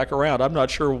conversation back around. I'm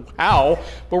not sure how,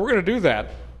 but we're going to do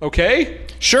that. Okay?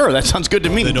 Sure, that sounds good to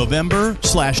me. The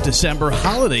November/December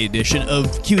holiday edition of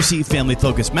QC Family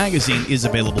Focus magazine is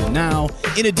available now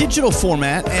in a digital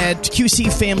format at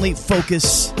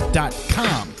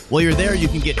qcfamilyfocus.com. While you're there, you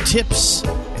can get tips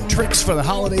and tricks for the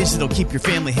holidays that'll keep your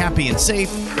family happy and safe.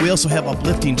 We also have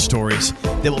uplifting stories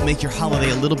that will make your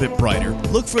holiday a little bit brighter.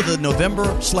 Look for the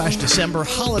November/December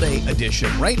holiday edition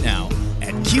right now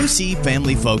at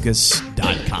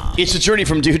QCFamilyFocus.com. It's a journey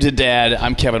from dude to dad.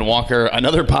 I'm Kevin Walker.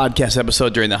 Another podcast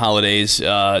episode during the holidays.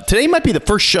 Today might be the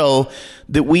first show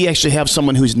that we actually have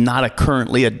someone who's not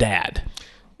currently a dad.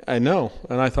 I know,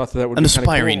 and I thought that would An be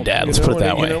aspiring cool. dad, let's put it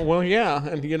that way. Well, yeah,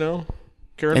 and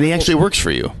Karen. And he actually works for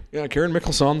you. Yeah, Karen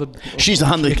Mickle's on the. She's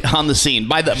on the scene.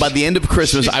 By the end of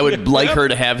Christmas, I would like her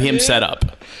to have him set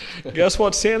up. Guess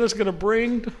what Santa's going to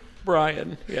bring?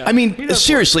 Brian. Yeah. I mean,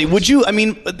 seriously, would you? I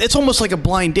mean, it's almost like a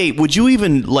blind date. Would you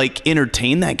even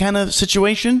entertain that kind of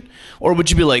situation, or would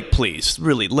you be like, please,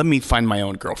 really, let me find my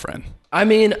own girlfriend? I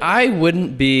mean, I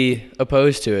wouldn't be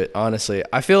opposed to it, honestly.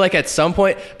 I feel like at some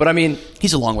point, but I mean,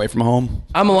 he's a long way from home.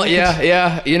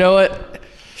 Yeah. You know what?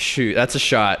 Shoot, that's a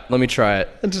shot. Let me try it.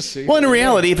 Well, in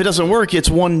reality, if it doesn't work, it's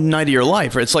one night of your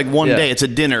life, or it's like one day. It's a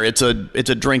dinner. It's a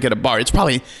drink at a bar. It's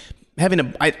probably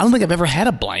having I don't think I've ever had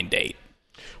a blind date.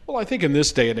 Well, I think in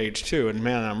this day and age, too, and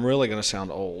man, I'm really going to sound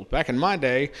old. Back in my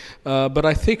day, but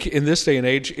I think in this day and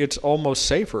age, it's almost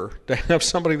safer to have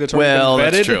somebody that's already been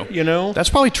vetted, that's true. That's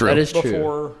probably true. That is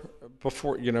true.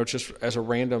 Before, just as a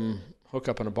random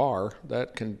hookup in a bar,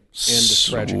 that can end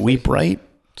tragically. Sweep right.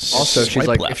 Also,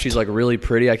 if she's really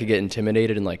pretty, I could get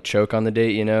intimidated and choke on the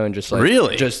date, and just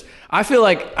really. I feel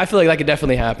like that could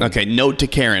definitely happen. Okay, note to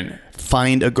Karen: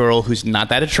 find a girl who's not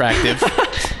that attractive.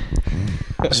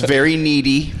 It's very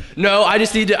needy. No, I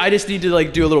just need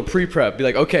to do a little pre-prep. Be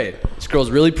like, okay, this girl's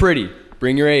really pretty.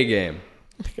 Bring your A game.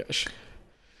 Gosh.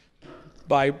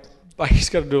 He's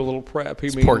got to do a little prep. He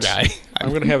means poor guy. I'm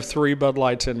going to have 3 Bud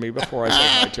Lights in me before I say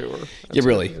hi to her. You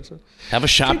really have a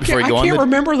shot before you go on. I can't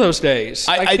remember those days.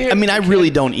 I mean, I really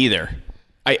don't either.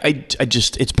 I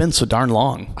just it's been so darn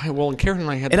long. And Karen and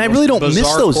I had, and I really don't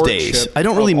miss those days. I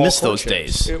don't really miss those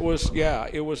days. It was.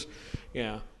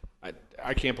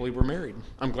 I can't believe we're married.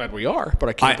 I'm glad we are, but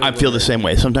I can't. I feel the same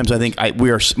way. Sometimes I think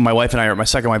my wife and I, my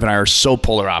second wife and I, are so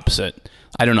polar opposite.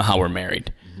 I don't know how we're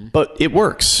married, but it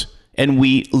works. And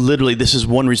we literally, this is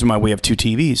one reason why we have 2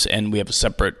 TVs and we have a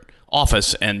separate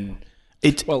office. And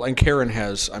and Karen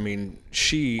has. I mean,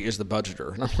 she is the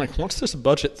budgeter, and I'm like, what's this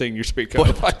budget thing you speak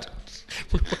of? What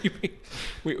do you mean?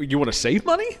 You want to save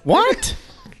money? What?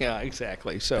 Yeah,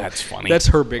 exactly. So that's funny. That's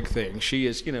her big thing. She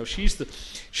is, she's the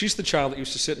child that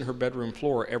used to sit in her bedroom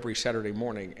floor every Saturday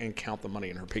morning and count the money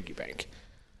in her piggy bank.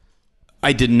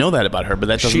 I didn't know that about her, but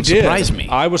that doesn't surprise me.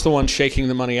 I was the one shaking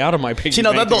the money out of my piggy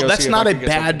bank. That's not a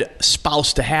bad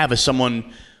spouse to have, as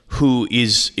someone who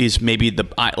is maybe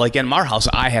like in our house,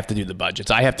 I have to do the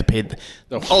budgets. I have to pay.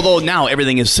 Although now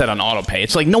everything is set on auto pay.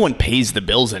 It's like no one pays the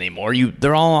bills anymore.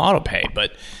 They're all on auto pay.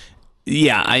 But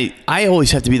yeah, I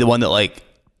always have to be the one that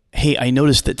hey, I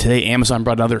noticed that today Amazon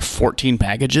brought another 14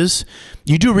 packages.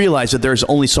 You do realize that there's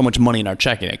only so much money in our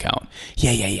checking account.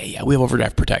 Yeah. We have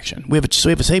overdraft protection. We have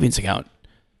a savings account.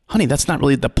 Honey, that's not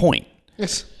really the point.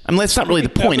 Yes. I mean, that's not really the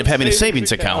point of having a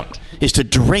savings account, is to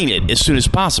drain it as soon as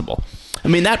possible. I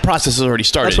mean, that process has already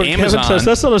started. That's what Amazon Kevin says.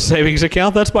 That's not a savings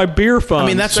account. That's my beer fund. I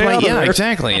mean, that's right. Yeah,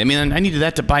 exactly. I mean, I needed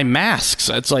that to buy masks.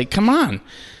 It's like, come on.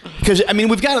 Because, I mean,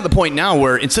 we've gotten to the point now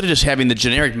where instead of just having the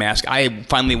generic mask, I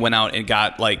finally went out and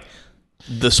got,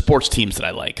 the sports teams that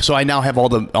I like. So I now have all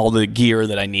the gear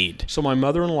that I need. So my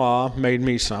mother-in-law made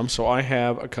me some. So I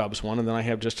have a Cubs one, and then I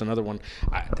have just another one.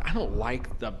 I don't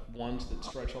like the ones that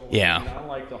stretch all the way. Yeah. I don't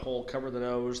like the whole cover the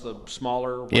nose, the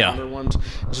smaller, rounder ones.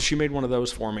 So she made one of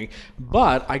those for me.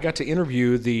 But I got to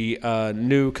interview the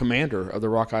new commander of the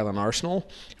Rock Island Arsenal.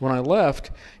 When I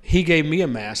left, he gave me a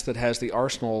mask that has the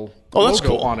Arsenal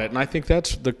logo on it, and I think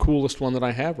that's the coolest one that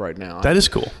I have right now. That is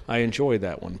cool. I enjoy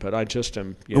that one, but I just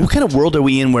am. What kind of world are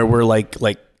we in where we're like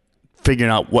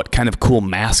figuring out what kind of cool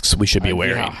masks we should be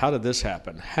wearing? Yeah, how did this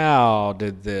happen? How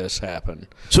did this happen?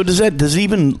 So does it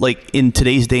even in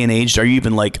today's day and age, are you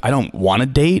even I don't want to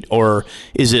date, or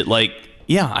is it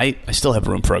I still have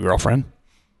room for a girlfriend?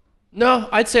 No,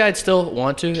 I'd say I'd still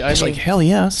want to. It's hell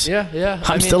yes. Yeah.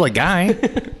 I'm still a guy.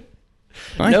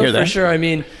 I hear that. For sure. I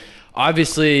mean,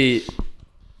 obviously,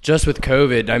 just with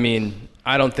COVID, I mean,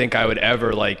 I don't think I would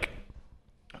ever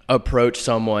approach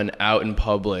someone out in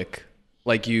public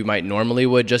like you might normally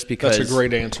would, just because. That's a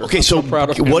great answer. Okay, so proud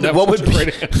of what would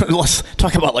be? Let's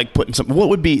talk about putting some. What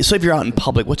would be? So if you're out in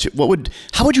public,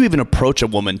 how would you even approach a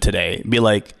woman today? Be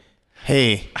like,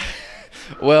 hey.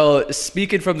 Well,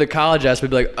 speaking from the college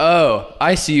aspect, we'd be like, "Oh,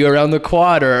 I see you around the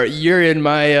quad, or you're in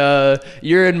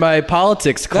my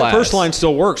politics class." That first line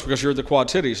still works because you're the Quad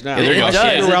Cities now. Yeah, there you go. It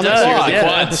does. You're around the quad.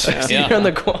 Yeah. I see you around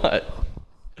the quad.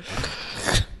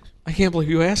 I can't believe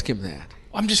you asked him that.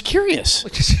 I'm just curious.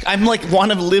 I'm like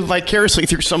want to live vicariously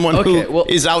through someone who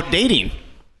is out dating.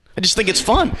 I just think it's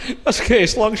fun. Okay,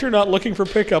 as long as you're not looking for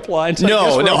pickup lines.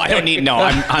 No, I don't need. No,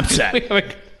 I'm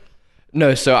set.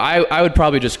 No, so I would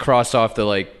probably just cross off the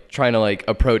like trying to like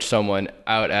approach someone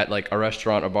out at like a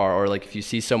restaurant or bar, or like if you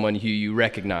see someone who you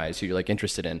recognize who you're like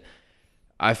interested in.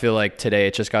 I feel like today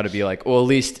it's just got to be like, well, at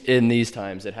least in these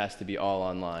times it has to be all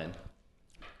online.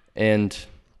 And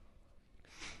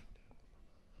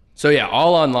so yeah,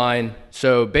 all online.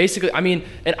 So basically, I mean,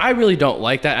 and I really don't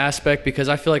like that aspect because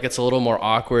I feel like it's a little more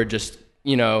awkward, just,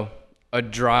 you know, a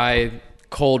dry,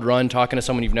 cold run talking to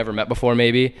someone you've never met before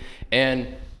maybe.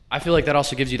 And I feel like that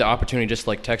also gives you the opportunity just to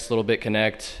like text a little bit,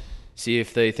 connect, see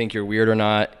if they think you're weird or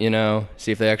not, you know,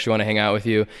 see if they actually want to hang out with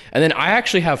you. And then I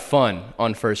actually have fun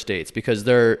on first dates because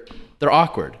they're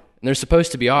awkward. And they're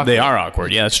supposed to be awkward. They are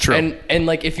awkward. Yeah, that's true. And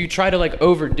like if you try to like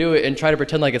overdo it and try to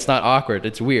pretend like it's not awkward,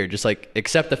 it's weird. Just like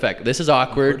accept the fact this is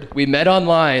awkward. We met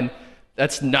online.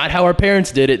 That's not how our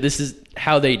parents did it. This is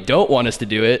how they don't want us to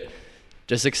do it.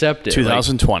 Just accept it.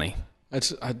 2020.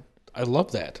 I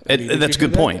love that. That's a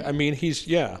good point. I mean,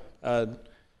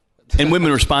 and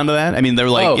women respond to that? I mean, they're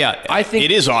like, I think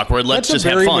it is awkward. Let's just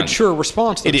have fun. That's a very mature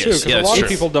response, though, too, because a lot of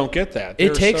people don't get that.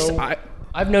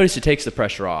 I've noticed it takes the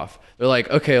pressure off. They're like,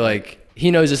 okay, like,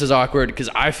 he knows this is awkward because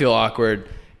I feel awkward,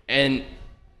 and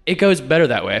it goes better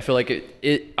that way. I feel like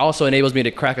it also enables me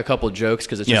to crack a couple jokes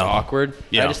because it's just awkward.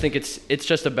 Yeah. I just think it's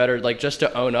just a better, like, just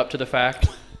to own up to the fact,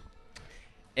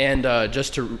 and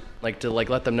just to let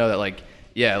them know that, like,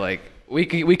 yeah, like, we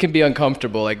can be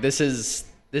uncomfortable. Like, this is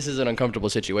an uncomfortable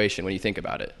situation when you think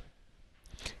about it.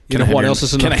 Can I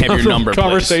have your number,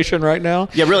 conversation please? Right now?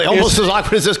 Yeah, really, almost as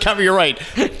awkward as this cover. You're right.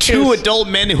 Two adult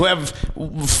men who have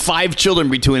 5 children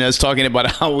between us talking about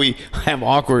how we have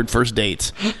awkward first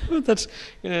dates. That's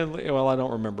well, I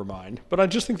don't remember mine, but I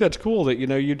just think that's cool that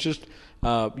you just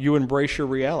you embrace your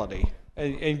reality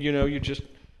and you just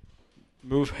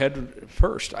move head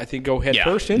first. I think go head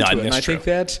first into it. And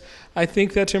I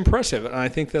think that's impressive, and I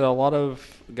think that a lot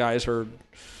of guys are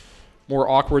more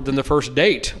awkward than the first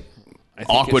date.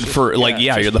 Awkward for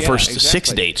you're the first exactly.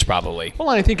 6 dates probably. Well,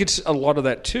 I think it's a lot of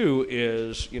that too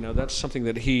is, that's something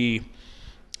that he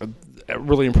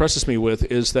really impresses me with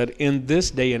is that in this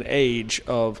day and age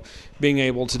of being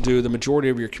able to do the majority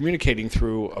of your communicating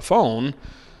through a phone,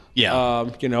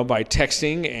 by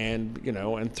texting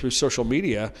and through social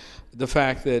media, the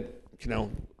fact that,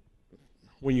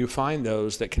 when you find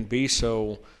those that can be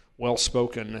so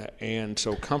well-spoken and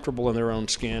so comfortable in their own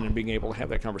skin and being able to have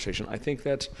that conversation, I think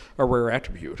that's a rare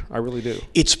attribute. I really do.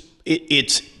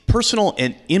 It's personal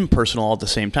and impersonal at the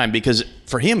same time because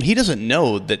for him, he doesn't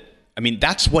know that. I mean,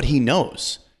 that's what he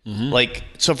knows. Mm-hmm. Like,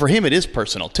 so for him, it is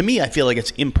personal. To me, I feel like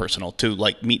it's impersonal to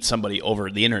like meet somebody over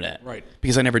the internet, right?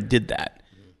 Because I never did that.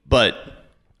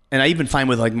 And I even find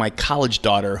with like my college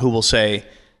daughter who will say,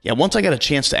 "Yeah, once I got a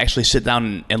chance to actually sit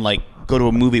down and like go to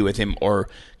a movie with him or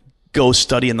go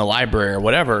study in the library or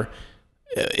whatever,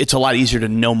 it's a lot easier to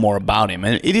know more about him."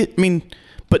 And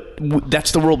but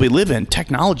that's the world we live in.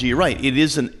 Technology, you're right. It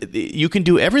isn't. You can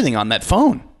do everything on that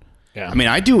phone. Yeah. I mean,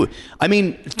 I do. I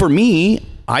mean, for me,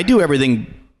 I do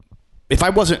everything. If I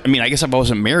wasn't, I guess if I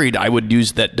wasn't married, I would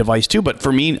use that device too. But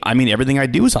for me, everything I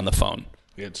do is on the phone.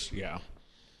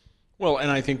 Well,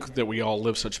 and I think that we all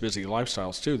live such busy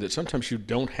lifestyles too that sometimes you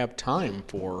don't have time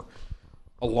for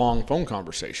a long phone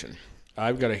conversation.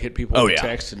 I've got to hit people with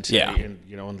text and say,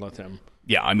 and let them.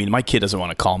 Yeah, my kid doesn't want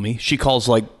to call me. She calls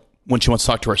like when she wants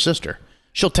to talk to her sister.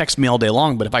 She'll text me all day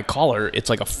long, but if I call her,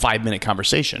 it's like a 5-minute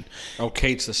conversation. Oh,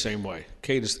 Kate's the same way.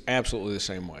 Kate is absolutely the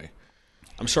same way.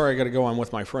 I'm sorry, I got to go. I'm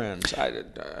with my friends.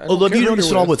 Although, have you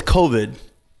noticed at all with COVID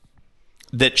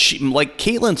that she, like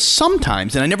Caitlin,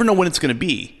 sometimes, and I never know when it's going to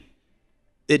be,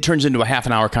 it turns into a half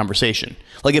an hour conversation.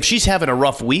 Like if she's having a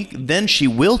rough week, then she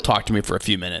will talk to me for a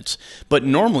few minutes. But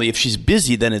normally if she's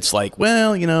busy, then it's like,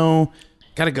 well,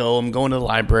 got to go. I'm going to the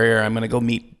library. Or I'm going to go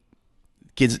meet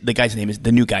kids.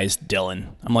 The new guy's Dylan.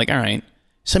 I'm like, all right,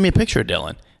 send me a picture of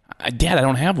Dylan. Dad, I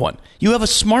don't have one. You have a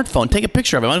smartphone. Take a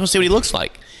picture of him. I want to see what he looks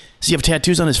like. Does he have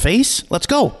tattoos on his face? Let's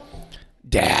go.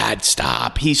 Dad,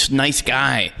 stop. He's a nice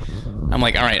guy. I'm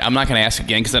like, all right, I'm not going to ask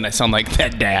again because then I sound like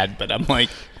that dad. But I'm like...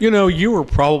 you were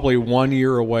probably 1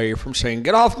 year away from saying,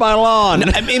 get off my lawn.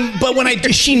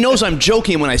 But she knows I'm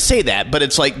joking when I say that. But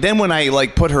it's like, then when I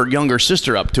like put her younger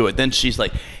sister up to it, then she's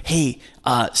like, hey,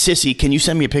 sissy, can you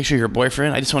send me a picture of your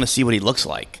boyfriend? I just want to see what he looks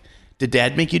like. Did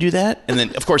dad make you do that? And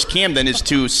then, of course, Camden is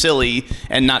too silly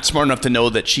and not smart enough to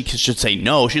know that she should say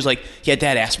no. She's like, yeah,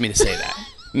 dad asked me to say that.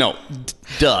 No,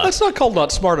 duh. That's not called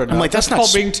not smart enough. I'm like, that's not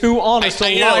called being too honest.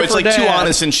 I know, it's like dad. Too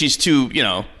honest and she's too,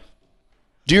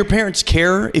 Do your parents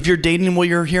care if you're dating while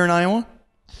you're here in Iowa?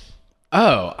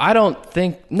 Oh, I don't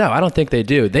think they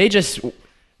do. They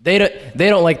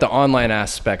don't like the online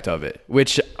aspect of it,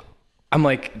 which I'm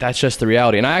like, that's just the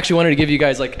reality. And I actually wanted to give you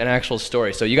guys like an actual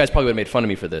story. So you guys probably would have made fun of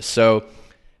me for this. So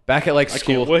back at like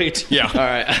school. I can't wait. Yeah. All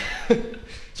right.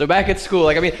 So back at school,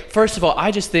 like, I mean, first of all,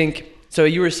 I just think, so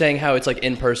you were saying how it's like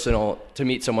impersonal to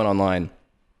meet someone online.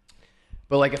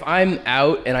 But like if I'm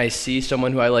out and I see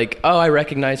someone who I like, oh, I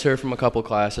recognize her from a couple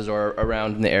classes or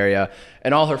around in the area,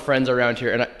 and all her friends are around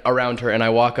here and around her, and I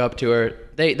walk up to her,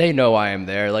 they know I am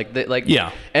there,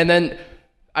 yeah. And then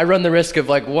I run the risk of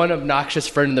like one obnoxious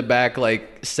friend in the back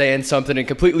like saying something and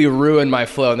completely ruin my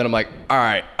flow, and then I'm like, all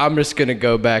right, I'm just gonna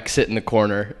go back, sit in the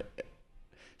corner.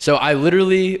 So I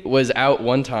literally was out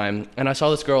one time and I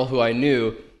saw this girl who I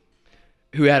knew,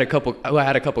 who I had a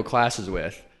couple classes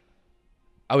with.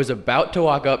 I was about to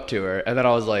walk up to her, and then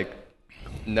I was like,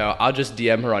 no, I'll just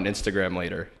DM her on Instagram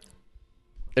later.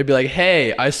 They'd be like,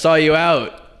 hey, I saw you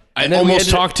out. I almost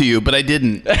talked to you, but I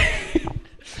didn't.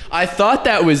 I thought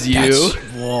that was you.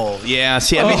 Whoa. Yeah,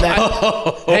 see, I mean,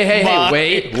 that...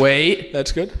 Hey, wait.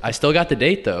 That's good. I still got the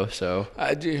date, though, so...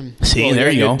 See,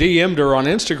 there you go. DM'd her on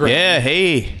Instagram. Yeah,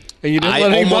 hey. And you didn't I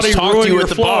let anybody almost talked ruin to you your at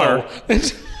the flow. bar.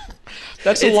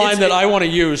 That's a line that I want to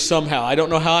use somehow. I don't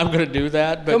know how I'm going to do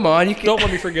that, but come on, don't let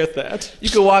me forget that.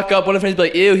 You could walk up, one of the friends be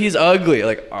like, ew, he's ugly.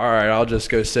 Like, all right, I'll just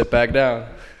go sit back down.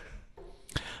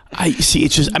 I see.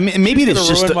 It's just. I mean, maybe it's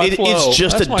just. It's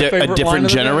just a different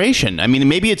generation. I mean,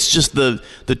 maybe it's just the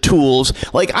tools.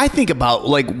 Like I think about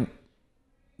like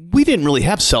we didn't really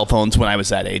have cell phones when I was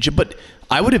that age, but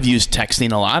I would have used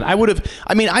texting a lot. I would have.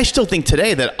 I mean, I still think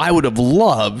today that I would have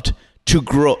loved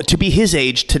to be his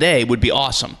age today would be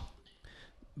awesome.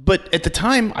 But at the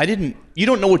time, I didn't. You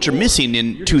don't know what you're missing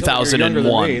in 2001. Younger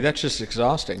than me. That's just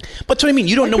exhausting. But so I mean,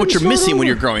 you don't know what you're missing when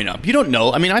you're growing up. You don't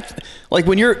know. I mean, like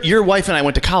when your wife and I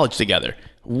went to college together,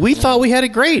 we thought we had it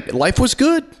great. Life was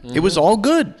good. It was all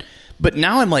good. But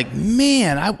now I'm like,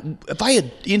 man, if I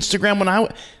had Instagram when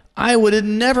I would have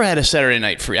never had a Saturday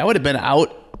night free. I would have been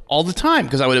out all the time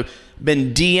because I would have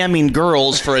been DMing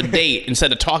girls for a date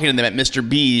instead of talking to them at Mr.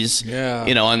 B's,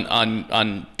 you know,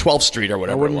 on 12th Street or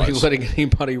whatever. I wouldn't be letting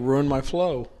anybody ruin my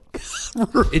flow.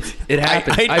 It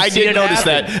happened. I did notice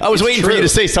that. I was waiting for you to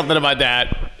say something about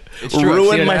that. It's true.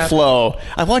 Ruin my flow.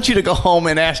 I want you to go home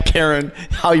and ask Karen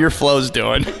how your flow's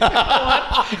doing.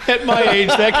 At my age,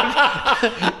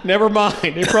 never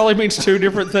mind. It probably means two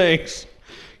different things.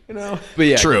 You know. But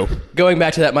yeah, true. Going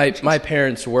back to that, my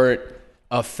parents weren't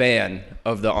a fan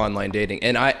of the online dating,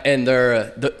 and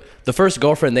the first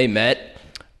girlfriend they met,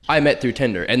 I met through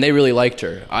Tinder, and they really liked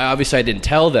her. I didn't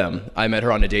tell them I met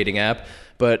her on a dating app,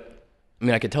 but I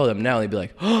mean I could tell them now, and they'd be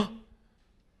like, oh,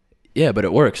 yeah, but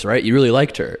it works, right? You really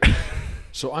liked her.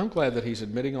 So I'm glad that he's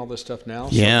admitting all this stuff now.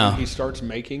 So yeah. when he starts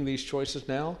making these choices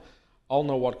now, I'll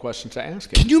know what questions to ask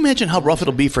him. Can you imagine how rough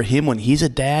it'll be for him when he's a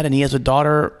dad and he has a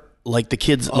daughter like the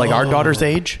kids, like our daughter's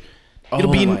age?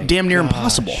 It'll be damn near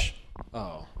impossible.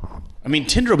 Oh. I mean,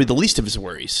 Tinder will be the least of his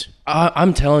worries.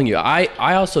 I'm telling you,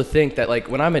 I also think that like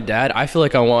when I'm a dad, I feel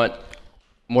like I want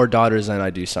more daughters than I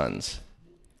do sons.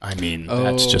 I mean,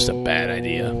 that's just a bad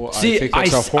idea. See, I think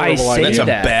that's a horrible idea. That's a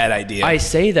bad idea. I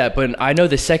say that, but I know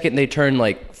the second they turn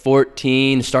like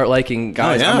 14, start liking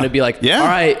guys, I'm going to be like, all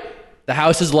right, the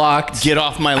house is locked. Get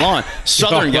off my lawn.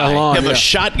 Southern guy. Have a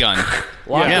shotgun.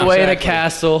 Locked away in a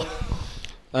castle.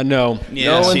 No.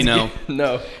 Yeah,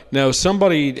 No,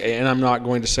 somebody, and I'm not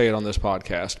going to say it on this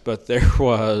podcast, but there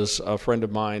was a friend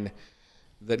of mine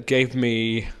that gave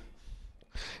me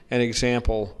an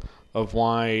example of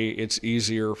why it's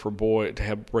easier for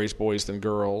raise boys than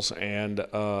girls, and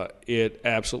it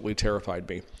absolutely terrified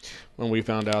me when we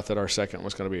found out that our second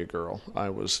was going to be a girl.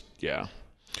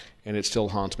 And it still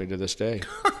haunts me to this day.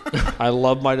 I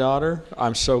love my daughter.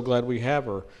 I'm so glad we have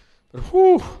her. But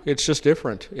whew, it's just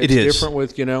different. It's different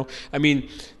with, I mean,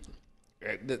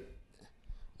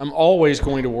 I'm always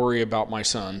going to worry about my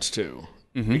sons too,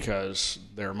 because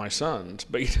they're my sons.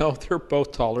 But, they're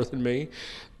both taller than me.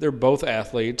 They're both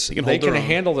athletes. They can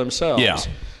handle themselves. Yeah.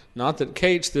 Not that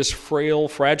Kate's this frail,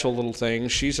 fragile little thing.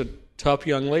 She's a tough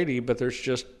young lady, but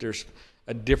there's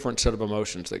a different set of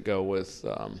emotions that go with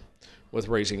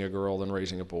raising a girl than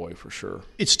raising a boy, for sure.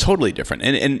 It's totally different.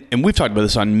 And we've talked about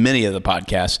this on many of the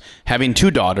podcasts. Having two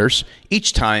daughters,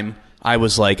 each time I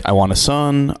was like, I want a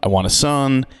son.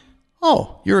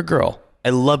 Oh, you're a girl. I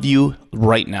love you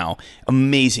right now.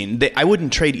 Amazing. I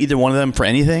wouldn't trade either one of them for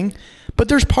anything. But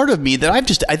there's part of me that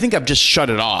I think I've just shut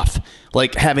it off.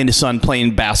 Like having a son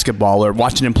playing basketball or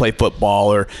watching him play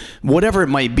football or whatever it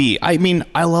might be. I mean,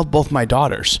 I love both my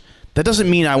daughters. That doesn't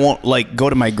mean I won't like go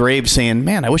to my grave saying,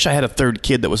 "Man, I wish I had a third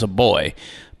kid that was a boy."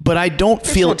 But I don't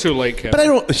feel not too late, Kevin. But I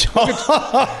don't.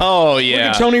 Oh yeah.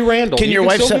 Look at Tony Randall. Can your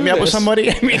wife still set do me up with this. somebody?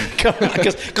 I mean,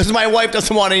 because my wife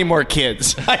doesn't want any more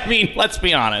kids. I mean, let's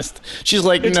be honest. She's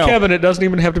like, It's no. Kevin. It doesn't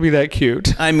even have to be that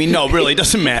cute. I mean, no, really, it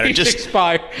doesn't matter. He's Just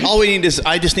 6'5". all we need is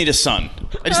I just need a son.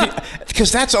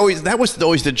 Because that was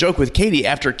always the joke with Katie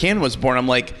after Camden was born. I'm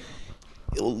like,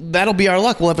 that'll be our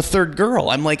luck. We'll have a third girl.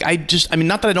 I'm like,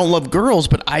 not that I don't love girls,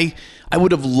 but I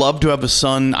would have loved to have a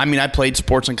son. I mean, I played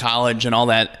sports in college and all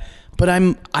that. But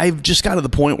I've just got to the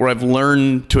point where I've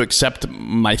learned to accept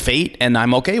my fate, and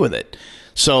I'm okay with it.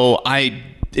 So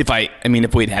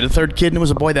if we'd had a third kid and it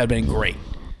was a boy, that'd been great.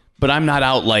 But I'm not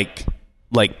out like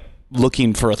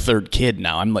looking for a third kid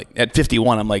now. I'm like at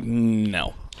 51. I'm like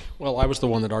no. Well, I was the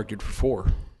one that argued for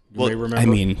 4. You may remember. I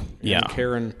mean,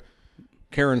 And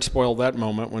Karen spoiled that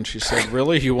moment when she said,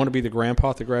 "Really, you want to be the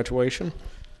grandpa at the graduation?"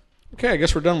 Okay, I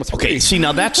guess we're done with 3. Okay, see,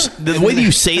 now that's the way that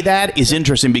you say that is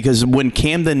interesting because when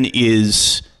Camden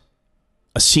is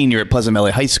a senior at Pleasant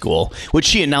Valley High School, which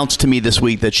she announced to me this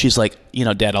week that she's like,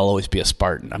 Dad, I'll always be a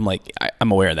Spartan. I'm like,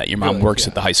 I'm aware of that. Your mom works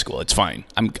at the high school. It's fine.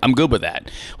 I'm good with that.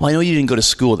 Well, I know you didn't go to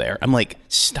school there. I'm like,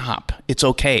 stop. It's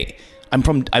okay.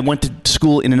 I went to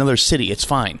school in another city. It's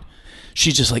fine.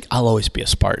 She's just like, I'll always be a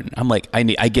Spartan. I'm like, I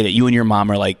get it. You and your mom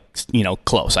are like,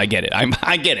 close. I get it.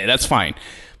 I get it. That's fine.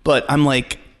 But I'm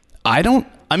like, I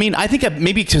think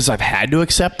maybe because I've had to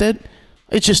accept it,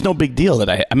 it's just no big deal that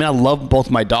I love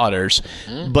both my daughters,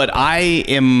 but I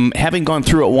am, having gone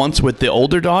through it once with the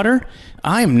older daughter,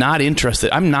 I am not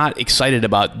interested. I'm not excited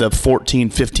about the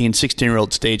 14, 15,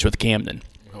 16-year-old stage with Camden.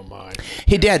 Oh, my.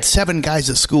 Hey, Dad, 7 guys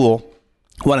at school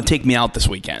want to take me out this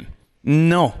weekend.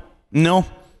 No. I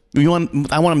want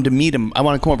them to meet him. I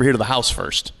want to come over here to the house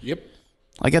first. Yep.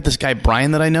 I got this guy,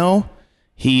 Brian, that I know.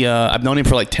 I've known him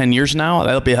for like 10 years now.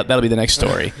 That'll be the next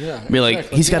story. Yeah, be like,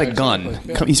 exactly. he's got a gun.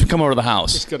 Exactly. Yeah. He's come over to the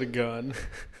house. He's got a gun.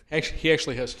 He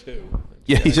actually has 2.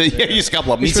 Yeah, he's a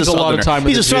couple of them. He spends a lot of time. He's a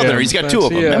in the southerner. gym. He's got 2 of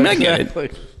them. Yeah, I mean, I get exactly.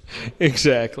 it.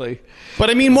 Exactly. But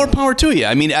I mean, more power to you.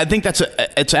 I mean, I think it's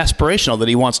aspirational that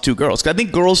he wants 2 girls. I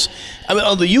think girls.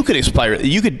 Although you could aspire,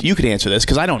 you could answer this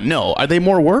because I don't know. Are they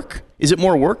more work? Is it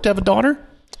more work to have a daughter?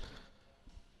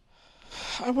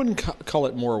 I wouldn't call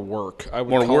it more work. I would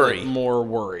More call worry. it more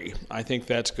worry. I think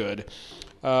that's good.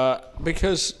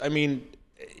 Because, I mean,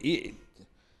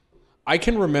 I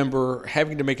can remember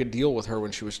having to make a deal with her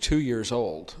when she was 2 years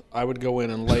old. I would go in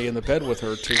and lay in the bed with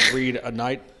her to read a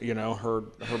night, her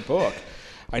book.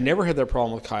 I never had that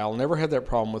problem with Kyle, never had that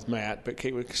problem with Matt, but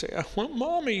Kate would say, I want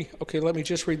Mommy. Okay, let me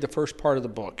just read the first part of the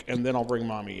book, and then I'll bring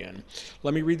Mommy in.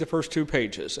 Let me read the first 2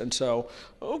 pages. And so,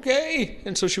 okay.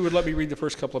 And so she would let me read the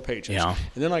first couple of pages. Yeah.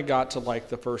 And then I got to like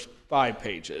the first 5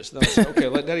 pages. Then I said, okay,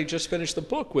 let Daddy just finish the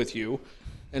book with you.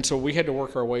 And so we had to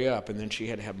work our way up, and then she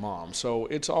had to have Mom. So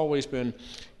it's always been,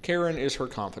 Karen is her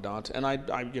confidant, and I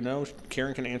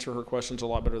Karen can answer her questions a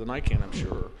lot better than I can, I'm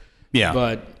sure. Yeah.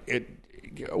 But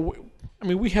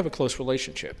we have a close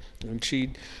relationship,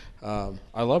 and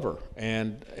I love her.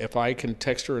 And if I can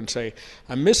text her and say,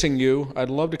 I'm missing you, I'd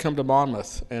love to come to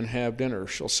Monmouth and have dinner,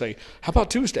 she'll say, how about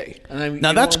Tuesday? And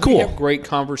now that's cool. We have great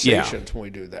conversations when we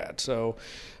do that. So,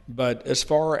 but as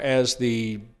far as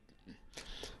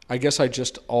I guess I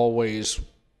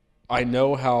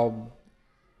know how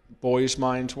boys'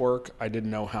 minds work. I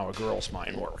didn't know how a girl's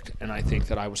mind worked. And I think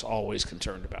that I was always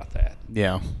concerned about that.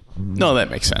 Yeah. No, that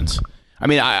makes sense. I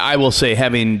mean, I will say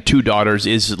having 2 daughters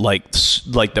is like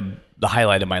the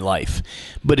highlight of my life,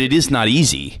 but it is not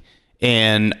easy.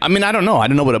 And I mean, I don't know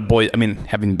what a boy,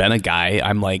 having been a guy,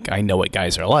 I'm like, I know what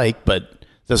guys are like, but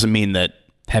doesn't mean that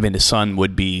having a son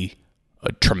would be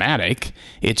traumatic.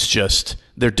 It's just,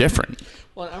 they're different.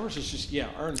 Well, ours is just,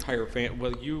 our entire family.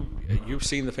 Well, you've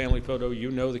seen the family photo, you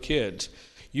know the kids.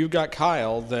 You've got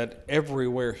Kyle that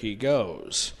everywhere he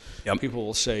goes, people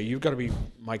will say, you've got to be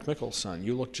Mike Mickle's son.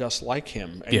 You look just like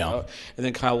him. And, and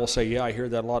then Kyle will say, I hear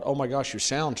that a lot. Oh, my gosh, you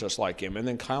sound just like him. And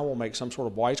then Kyle will make some sort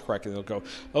of wisecrack, and they'll go,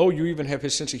 oh, you even have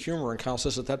his sense of humor. And Kyle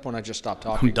says, at that point, I just stopped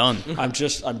talking. I'm done.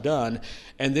 I'm done.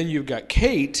 And then you've got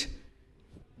Kate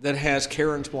that has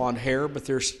Karen's blonde hair, but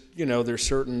there's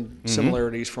certain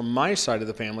similarities from my side of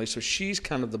the family. So she's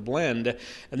kind of the blend. And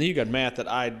then you got Matt that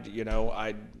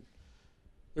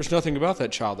there's nothing about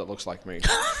that child that looks like me.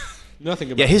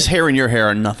 Nothing about Yeah, his hair and your hair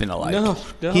are nothing alike. No.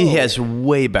 He has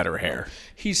way better hair.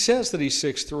 He says that he's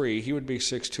 6'3". He would be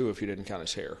 6'2" if you didn't count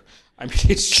his hair. I mean,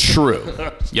 it's True.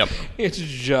 Yep. It's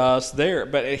just there,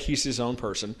 but he's his own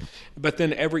person. But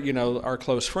then our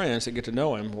close friends that get to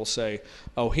know him will say,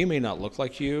 oh, he may not look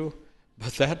like you,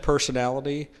 But that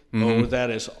personality, that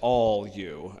is all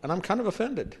you. And I'm kind of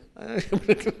offended.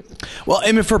 Well,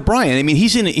 I mean, for Brian, I mean,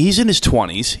 he's in his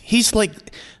 20s. He's like,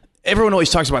 everyone always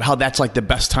talks about how that's like the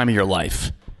best time of your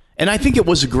life. And I think it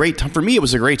was a great time. For me, it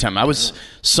was a great time. I was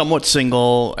somewhat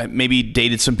single, maybe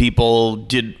dated some people,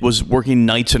 was working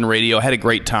nights in radio, had a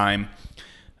great time.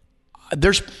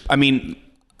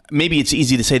 Maybe it's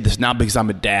easy to say this now because I'm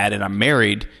a dad and I'm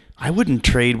married. I wouldn't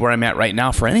trade where I'm at right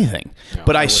now for anything. No,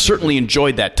 but I certainly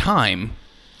enjoyed that time.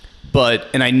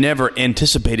 And I never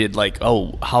anticipated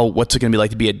what's it going to be like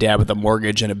to be a dad with a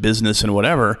mortgage and a business and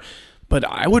whatever. But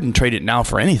I wouldn't trade it now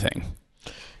for anything.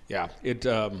 Yeah,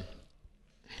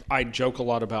 I joke a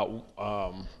lot about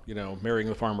marrying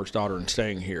the farmer's daughter and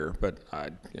staying here. But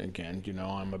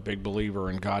I'm a big believer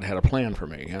in God had a plan for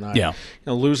me. And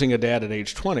losing a dad at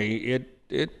age 20,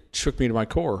 it shook me to my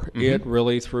core. Mm-hmm. It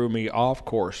really threw me off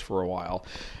course for a while.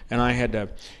 And I had to,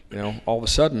 all of a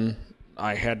sudden,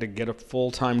 I had to get a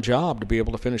full-time job to be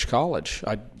able to finish college.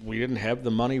 We didn't have the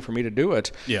money for me to do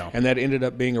it. Yeah. And that ended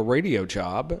up being a radio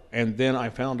job. And then I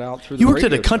found out through the You worked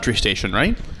at a radio country station,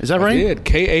 right? Is that right? I did.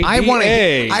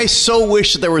 KADA. I so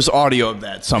wish that there was audio of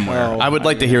that somewhere. I would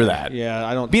like to hear that. Yeah,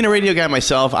 I don't. Being a radio guy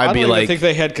myself, I'd be like. I don't think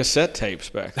they had cassette tapes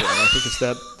back then. I think it's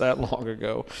that long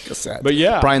ago. Cassette. But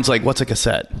yeah. Brian's like, what's a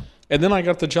cassette? And then I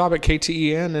got the job at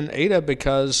KTEN in Ada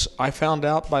because I found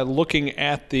out by looking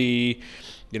at I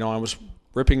was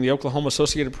ripping the Oklahoma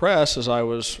Associated Press as I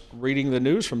was reading the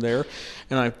news from there,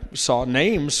 and I saw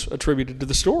names attributed to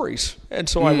the stories. And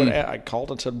so I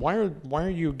called and said, why are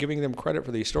you giving them credit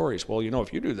for these stories? Well,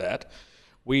 if you do that,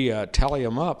 we tally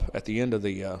them up at the end of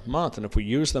the month, and if we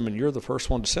use them and you're the first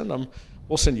one to send them,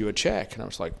 we'll send you a check. And I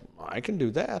was like, I can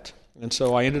do that. And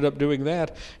so I ended up doing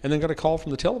that, and then got a call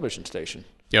from the television station.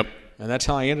 Yep. And that's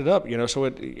how I ended up, so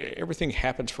everything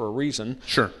happens for a reason.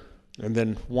 Sure. And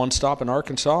then one stop in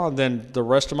Arkansas, and then the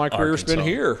rest of my career's been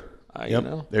here.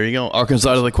 There you go.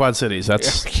 Arkansas to the Quad Cities.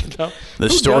 That's the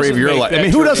story of your life. I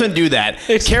mean, who doesn't do that?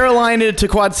 Carolina to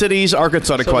Quad Cities,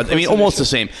 Arkansas to Quad. I mean, almost the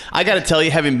same. I got to tell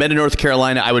you, having been to North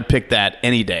Carolina, I would pick that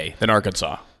any day than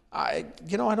Arkansas. I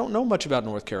don't know much about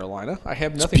North Carolina. I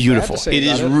have nothing beautiful. Bad to say It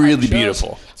about is really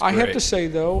beautiful. I have to say,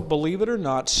 though, believe it or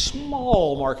not,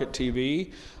 small market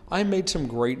TV, I made some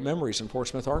great memories in Fort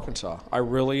Smith, Arkansas. I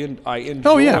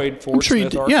enjoyed Fort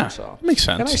Smith, Arkansas. Yeah, makes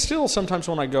sense. And I still, sometimes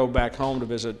when I go back home to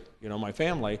visit, my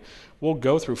family, we'll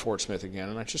go through Fort Smith again,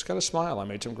 and I just got to smile. I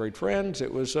made some great friends.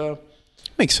 It was...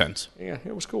 makes sense. Yeah,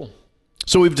 it was cool.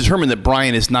 So we've determined that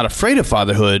Brian is not afraid of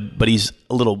fatherhood, but he's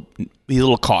a little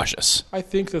cautious. I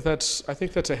think that's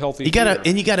a healthy. You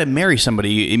gotta marry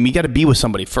somebody, and you gotta be with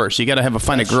somebody first. You gotta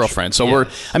find a girlfriend. So we're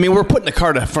putting the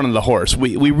cart in front of the horse.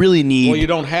 We really need. Well, you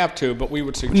don't have to, but we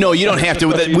would suggest. No, you don't have to.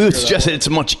 We would suggest that it's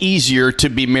much easier to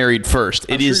be married first.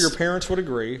 I'm sure your parents would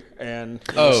agree, and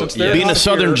since being a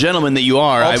Southern gentleman that you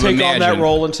are, I'll take on that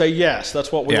role and say yes.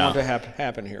 That's what we want to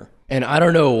happen here. And I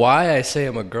don't know why I say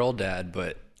I'm a girl dad,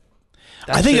 but.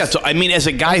 As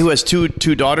a guy who has two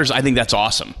daughters, I think that's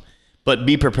awesome. But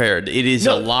be prepared. It is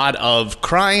a lot of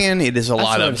crying. It is a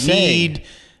lot of need.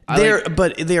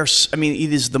 It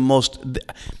is the most. And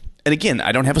again,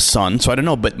 I don't have a son, so I don't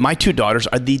know. But my two daughters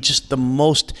are just the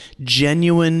most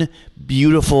genuine,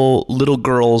 beautiful little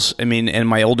girls. I mean, and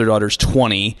my older daughter's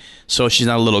 20, so she's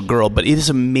not a little girl. But it is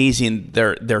amazing.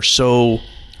 They're so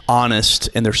honest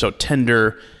and they're so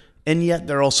tender. And yet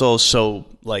they're also so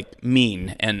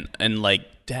mean and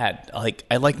Dad,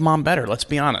 I like Mom better. Let's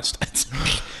be honest.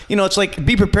 It's like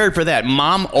be prepared for that.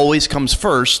 Mom always comes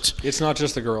first. It's not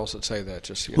just the girls that say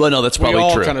that. Well, no, that's probably true.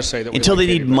 We all kind of say that until they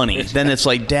need money. Then it's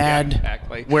like, Dad,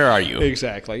 exactly. Where are you?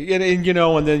 Exactly. And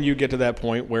then you get to that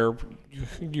point where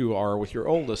you are with your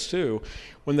oldest too.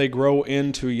 When they grow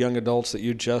into young adults that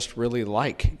you just really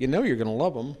like, you're going to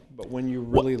love them. But when you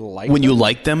really you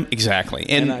like them, exactly.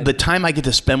 And the time I get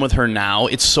to spend with her now,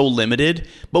 it's so limited.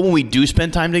 But when we do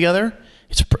spend time together,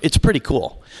 it's pretty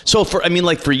cool. So for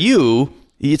you,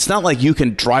 it's not like you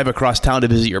can drive across town to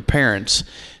visit your parents.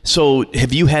 So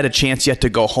have you had a chance yet to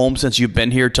go home since you've been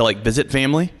here to visit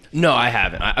family? No, I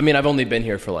haven't. I've only been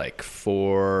here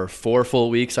for four full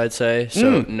weeks, I'd say.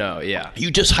 So no, yeah.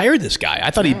 You just hired this guy. I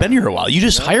thought he'd been here a while. You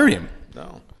just hired him.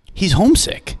 No. He's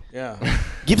homesick. Yeah.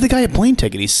 Give the guy a plane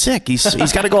ticket. He's sick. He's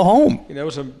got to go home.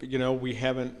 We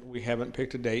haven't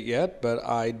picked a date yet, but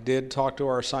I did talk to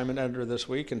our assignment editor this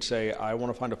week and say I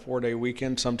want to find a 4-day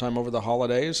weekend sometime over the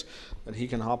holidays that he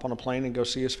can hop on a plane and go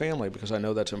see his family because I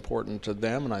know that's important to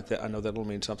them and I know that'll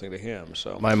mean something to him.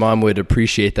 So my mom would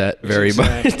appreciate that very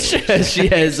much. She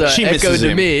has echoed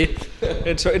to me.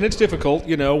 And it's difficult,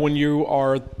 when you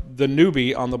are the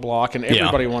newbie on the block, and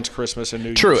everybody wants Christmas and New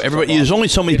Year's. True. Everybody. There's only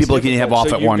so many people that can have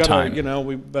off at one time. You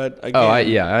know, but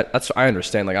again, I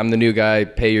understand. Like, I'm the new guy.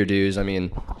 Pay your dues. I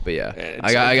mean, but yeah,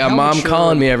 I got mom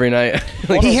calling me every night.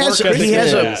 Like, he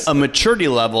has a maturity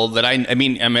level that I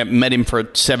met him for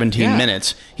 17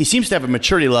 minutes. He seems to have a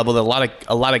maturity level that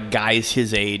a lot of guys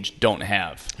his age don't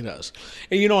have. He does.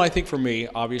 And, you know, I think for me,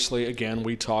 obviously, again,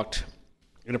 we talked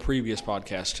in a previous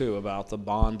podcast too about the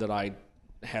bond that I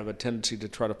have a tendency to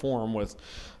try to form with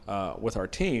our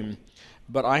team.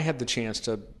 But I had the chance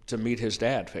to meet his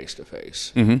dad face to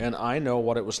face, and I know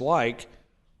what it was like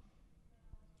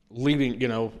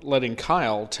letting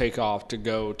Kyle take off to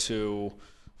go to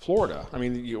Florida. I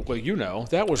mean,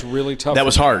 that was really tough. That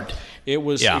was hard. It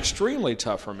was extremely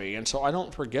tough for me, and so I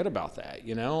don't forget about that.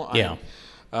 You know.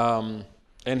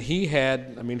 And he's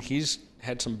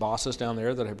had some bosses down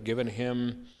there that have given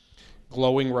him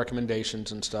glowing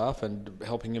recommendations and stuff, and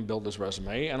helping him build his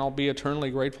resume. And I'll be eternally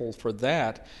grateful for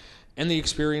that and the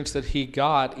experience that he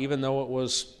got, even though it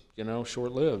was,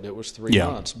 short-lived. It was 3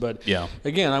 months. But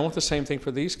again, I want the same thing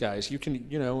for these guys. You can,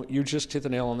 you just hit the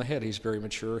nail on the head. He's very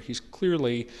mature. He's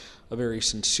clearly a very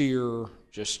sincere,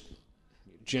 just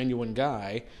genuine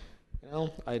guy.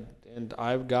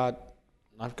 I've got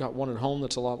one at home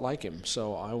that's a lot like him.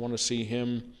 So I want to see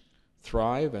him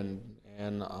thrive, and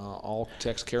I'll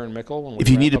text Karen Mickle when we if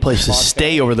you need a place to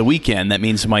stay over the weekend, that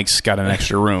means Mike's got an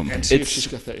extra room. And see if she's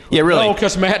got that. Yeah, really. No,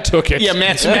 because Matt took it. Yeah,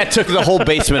 Matt took the whole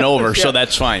basement over, so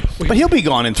that's fine. But he'll be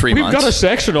gone in 3 months. We've got a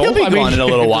sectional. He'll be gone in a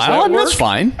little while. That's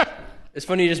fine. It's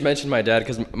funny you just mentioned my dad,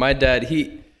 because my dad,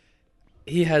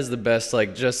 he has the best,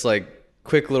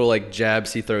 quick little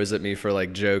jabs he throws at me for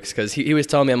jokes, because he was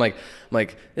telling me, I'm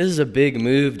like, this is a big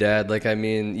move, Dad.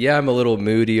 I'm a little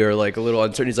moody or a little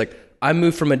uncertain. He's like, I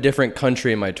moved from a different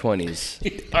country in my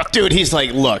 20s. Dude, he's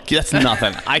like, look, that's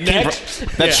nothing.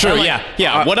 That's true.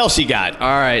 Yeah. What else you got?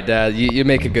 All right, Dad, you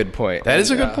make a good point. That is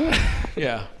a good point.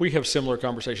 Yeah, we have similar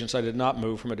conversations. I did not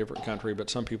move from a different country, but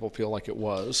some people feel like it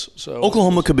was. So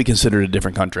Oklahoma could be considered a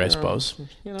different country, I suppose,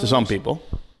 to some people.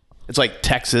 It's like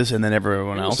Texas and then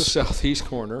everyone else. It's the southeast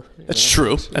corner. That's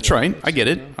true. That's right. I get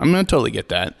it. I'm going to totally get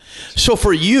that. So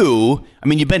for you,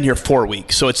 you've been here 4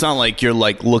 weeks, so it's not like you're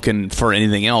looking for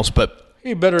anything else, but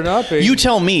you better not be. You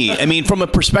tell me. From a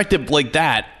perspective like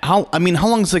that, how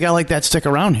long does a guy like that stick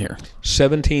around here?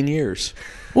 17 years.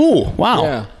 Ooh, wow.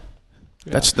 Yeah.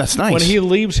 That's nice. When he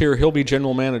leaves here, he'll be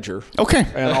general manager. Okay.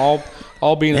 And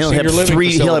I'll be in a senior living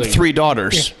facility. He'll have 3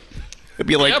 daughters. Yeah. It'd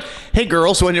be like, hey,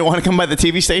 girls, when you want to come by the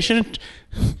TV station?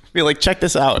 Be like, check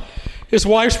this out. His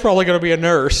wife's probably going to be a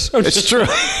nurse. It's true.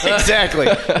 Exactly.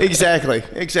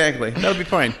 That would be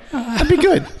fine. That'd be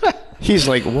good. He's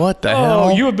like, what the hell?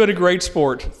 Oh, you have been a great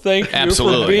sport. Thank you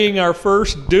for being our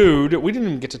first dude. We didn't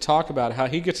even get to talk about how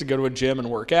he gets to go to a gym and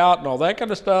work out and all that kind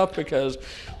of stuff, because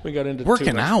we got into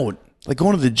working out.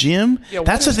 Going to the gym? Yeah,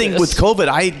 that's the thing with COVID.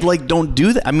 I don't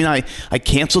do that. I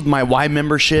canceled my Y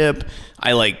membership.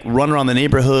 I run around the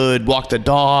neighborhood, walk the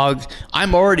dog.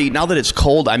 I'm already, now that it's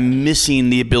cold, I'm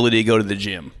missing the ability to go to the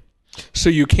gym. So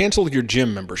you canceled your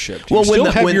gym membership. Well,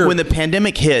 when the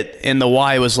pandemic hit and the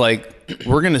Y was like,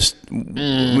 we're going to,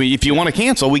 if you want to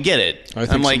cancel, we get it.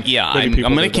 I'm like,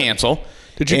 I'm going to cancel.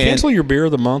 Did you cancel your Beer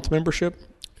of the Month membership?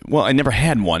 Well, I never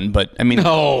had one, but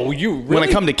no, you really? When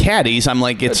I come to Caddies, I'm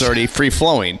like, it's already free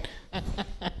flowing.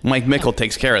 Mike Mickle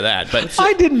takes care of that, but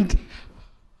I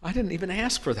didn't even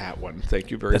ask for that one.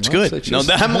 Thank you very much. That's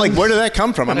good. I'm like, where did that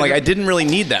come from? I'm like, I didn't really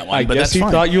need that one, but guess that's fine.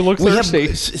 He thought you looked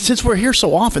thirsty. Since we're here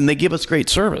so often, they give us great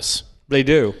service. They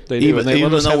do. Even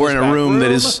though we're in a room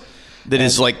that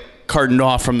is cordoned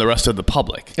off from the rest of the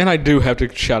public. And I do have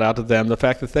to shout out to them the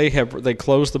fact that they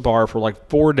closed the bar for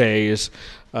 4 days.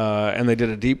 And they did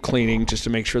a deep cleaning just to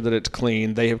make sure that it's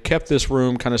clean. They have kept this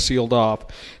room kind of sealed off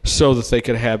so that they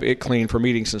could have it clean for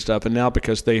meetings and stuff. And now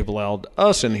because they've allowed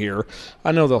us in here,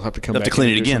 I know they'll have to come back clean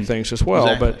and it do again. some things as well.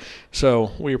 Exactly. But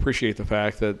so we appreciate the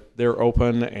fact that they're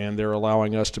open and they're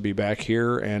allowing us to be back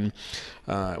here. And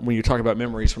when you talk about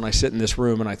memories, when I sit in this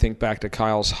room and I think back to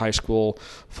Kyle's high school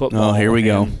football, here we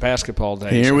go, basketball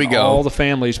days, here we go, all the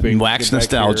families being wax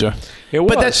nostalgia.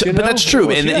 But that's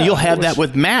true, and you'll have that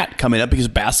with Matt coming up, because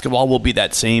basketball will be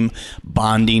that same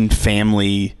bonding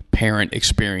family parent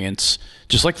experience,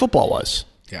 just like football was.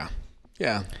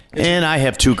 Yeah. And I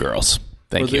have 2 girls.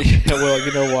 Thank you. Well,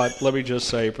 you know what? Let me just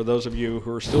say, for those of you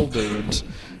who are still dudes,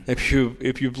 if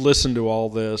you've listened to all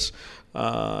this,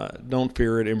 don't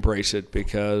fear it, embrace it,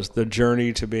 because the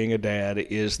journey to being a dad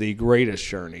is the greatest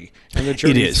journey, and the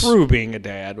journey through being a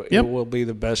dad it will be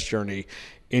the best journey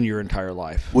in your entire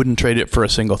life. Wouldn't trade it for a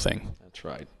single thing. That's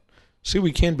right. See,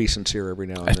 we can be sincere every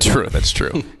now and then. That's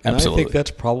true. And Absolutely. I think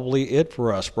that's probably it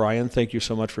for us. Brian, thank you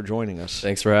so much for joining us.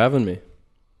 Thanks for having me.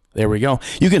 There we go.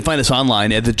 You can find us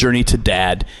online at The Journey to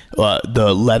Dad,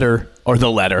 the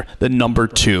number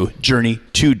 2, Journey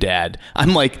to Dad.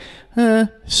 I'm like,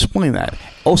 explain that.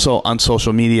 Also on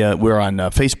social media, we're on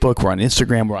Facebook, we're on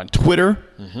Instagram, we're on Twitter,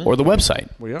 or the website.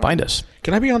 We are. Find us.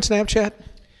 Can I be on Snapchat?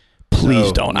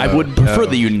 Please don't. I would prefer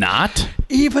that you not.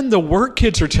 Even the work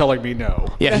kids are telling me no.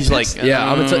 Yeah, he's like, Yeah,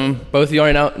 I'm gonna both of you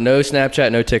already know. No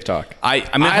Snapchat, no TikTok.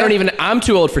 I'm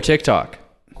too old for TikTok.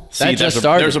 See, just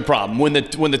started. there's a problem. When the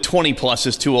 20+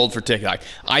 is too old for TikTok.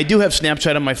 I do have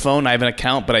Snapchat on my phone. I have an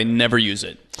account, but I never use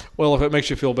it. Well, if it makes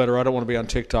you feel better, I don't want to be on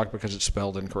TikTok because it's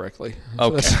spelled incorrectly.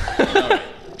 Okay. All right.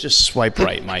 Just swipe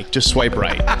right, Mike. Just swipe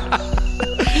right.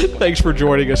 Thanks for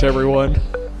joining us, everyone.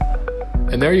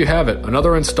 And there you have it,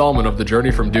 another installment of The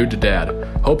Journey from Dude to Dad.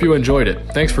 Hope you enjoyed it.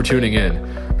 Thanks for tuning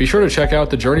in. Be sure to check out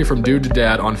The Journey from Dude to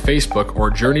Dad on Facebook or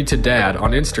Journey to Dad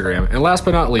on Instagram. And last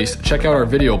but not least, check out our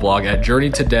video blog at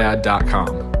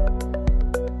journeytodad.com.